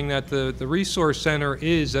saying that the Resource Center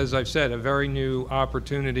is, as I've said, a very new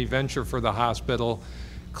opportunity venture for the hospital.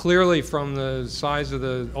 Clearly, from the size of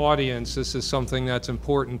the audience, this is something that's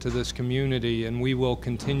important to this community, and we will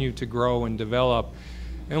continue to grow and develop.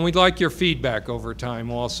 And we'd like your feedback over time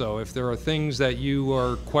also. If there are things that you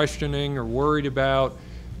are questioning or worried about,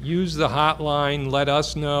 use the hotline, let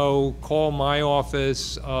us know, call my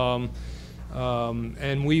office, and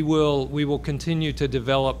we will continue to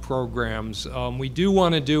develop programs. We do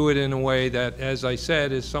want to do it in a way that, as I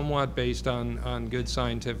said, is somewhat based on good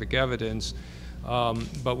scientific evidence.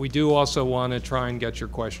 But we do also want to try and get your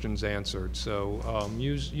questions answered. So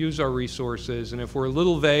use our resources, and if we're a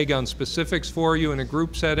little vague on specifics for you in a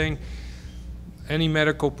group setting, any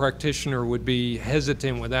medical practitioner would be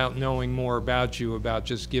hesitant without knowing more about you, about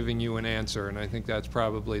just giving you an answer, and I think that's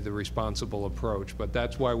probably the responsible approach. But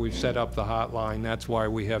that's why we've set up the hotline. That's why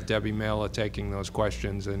we have Debbie Mela taking those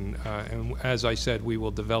questions, and as I said, we will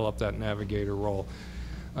develop that navigator role.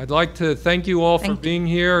 I'd like to thank you all for being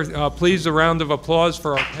here. Please, a round of applause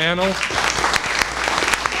for our panel.